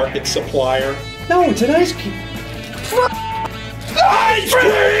white market supplier? No, it's an ice cream. Ice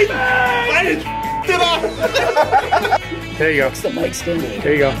cream! There you go. It's the mic stand.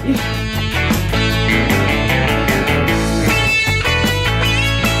 There you go.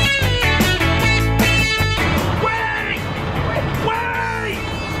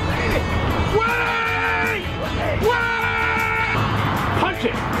 Punch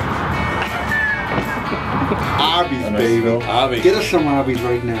it! Arby's, baby. Arby's. Get us some Arby's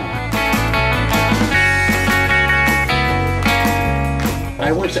right now.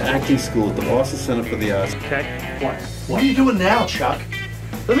 I went to acting school at the Boston Center for the Arts. Okay. What are you doing now, Chuck?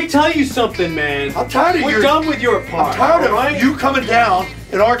 Let me tell you something, man. I'm tired of We're done with your part. I'm tired right? of you coming down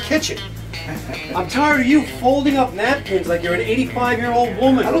in our kitchen. I'm tired of you folding up napkins like you're an 85-year-old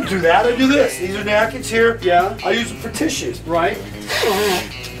woman. I don't do that. I do this. These are napkins here. Yeah. I use them for tissues. Right.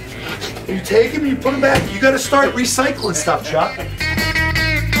 You take them and you put them back. You got to start recycling stuff, Chuck.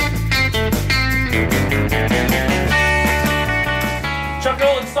 Chuck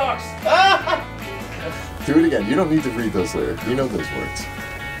Nowlin sucks. Do it again. You don't need to read those lyrics. You know those words.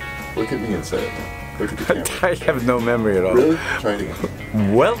 Look at me and say it. Look at the camera. I have no memory at all. Really? Try it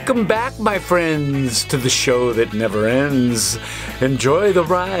again. Welcome back, my friends, to the show that never ends. Enjoy the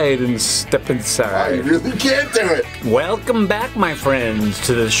ride and step inside. I really can't do it. Welcome back, my friends,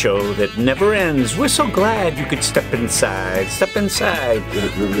 to the show that never ends. We're so glad you could step inside. Step inside.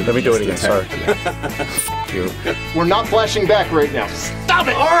 Let me do it again. Sorry. F you. We're not flashing back right now. Stop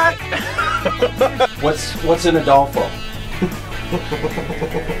it! All right. What's an Adolfo?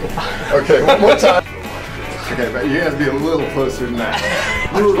 Okay, one more time. Okay, but you have to be a little closer than that.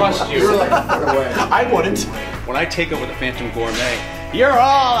 I trust you. You're like far away. I wouldn't. When I take over the Phantom Gourmet, you're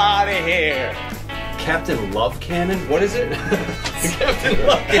all out of here. Captain Love Cannon? What is it? Captain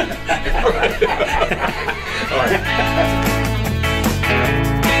Love Cannon. All right. All right.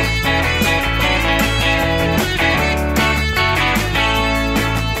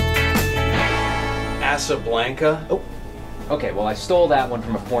 Casablanca? Oh. Okay, well, I stole that one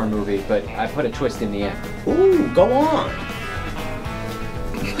from a foreign movie, but I put a twist in the end. Ooh, go on.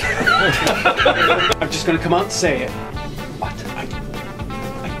 I'm just gonna come out and say it. What? I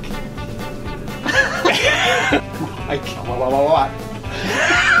can't. What?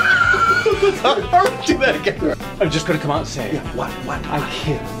 Do that again. I'm just gonna come out and say it. Yeah, what? I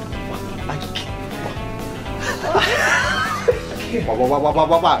can't. I can't.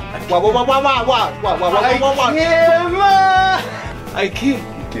 I can't.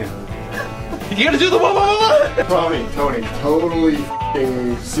 You gotta do the Tommy, Tony, totally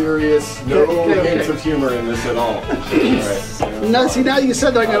serious. No hints of humor in this at all. Right. No, see, now you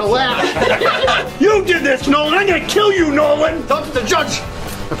said they're gonna laugh. You did this, Nolan. I'm gonna kill you, Nolan. Talk to the judge.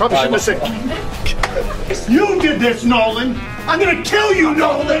 I probably shouldn't have said. You did this, Nolan. I'm gonna kill you,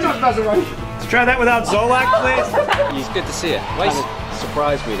 Nolan. Let's try that without Zolak, please. It's good to see you. Why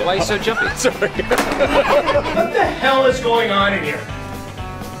surprised me. Why are you so jumpy? Sorry. What the hell is going on in here?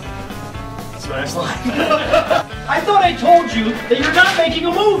 That's what I was like. I thought I told you that you're not making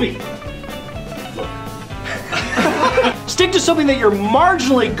a movie. Stick to something that you're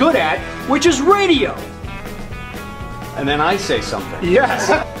marginally good at, which is radio. And then I say something. Yes.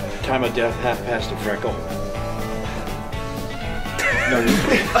 Time of death, half past a freckle.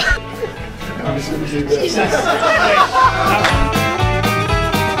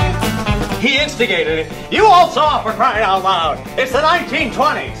 He instigated it. You all saw, for crying out loud. It's the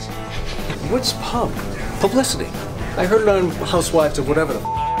 1920s. What's pub? Publicity. I heard it on Housewives of whatever the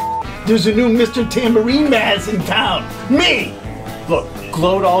There's a new Mr. Tambourine Man's in town. Me! Look,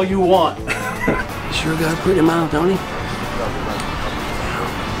 gloat all you want. He sure got a pretty mouth, don't he?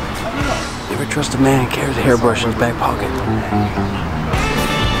 Never trust a man who carries a hairbrush in his back pocket.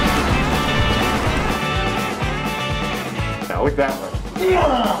 Now look that way.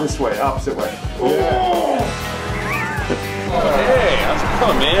 This way, opposite way. Yeah. Hey, how's it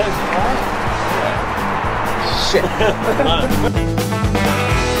going, man? Shit.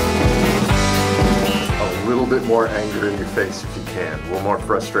 A little bit more anger in your face if you can. A little more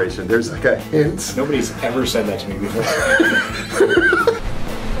frustration. There's like a hint. Nobody's ever said that to me before.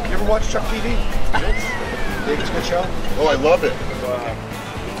 You ever watch ChuckTV? David's good show? Oh, I love it.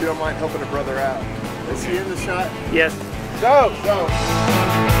 If you don't mind helping a brother out. Is he in the shot? Yes. Go!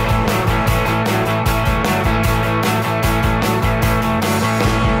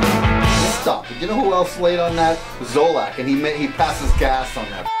 Stop. You know who else laid on that? Zolak, and he passes gas on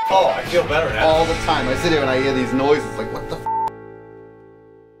that. Oh, I feel better now. All the time. I sit here and I hear these noises like, what the f?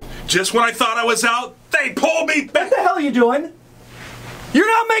 Just when I thought I was out, they pulled me back. What the hell are you doing? You're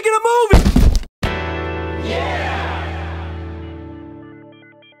not making a movie!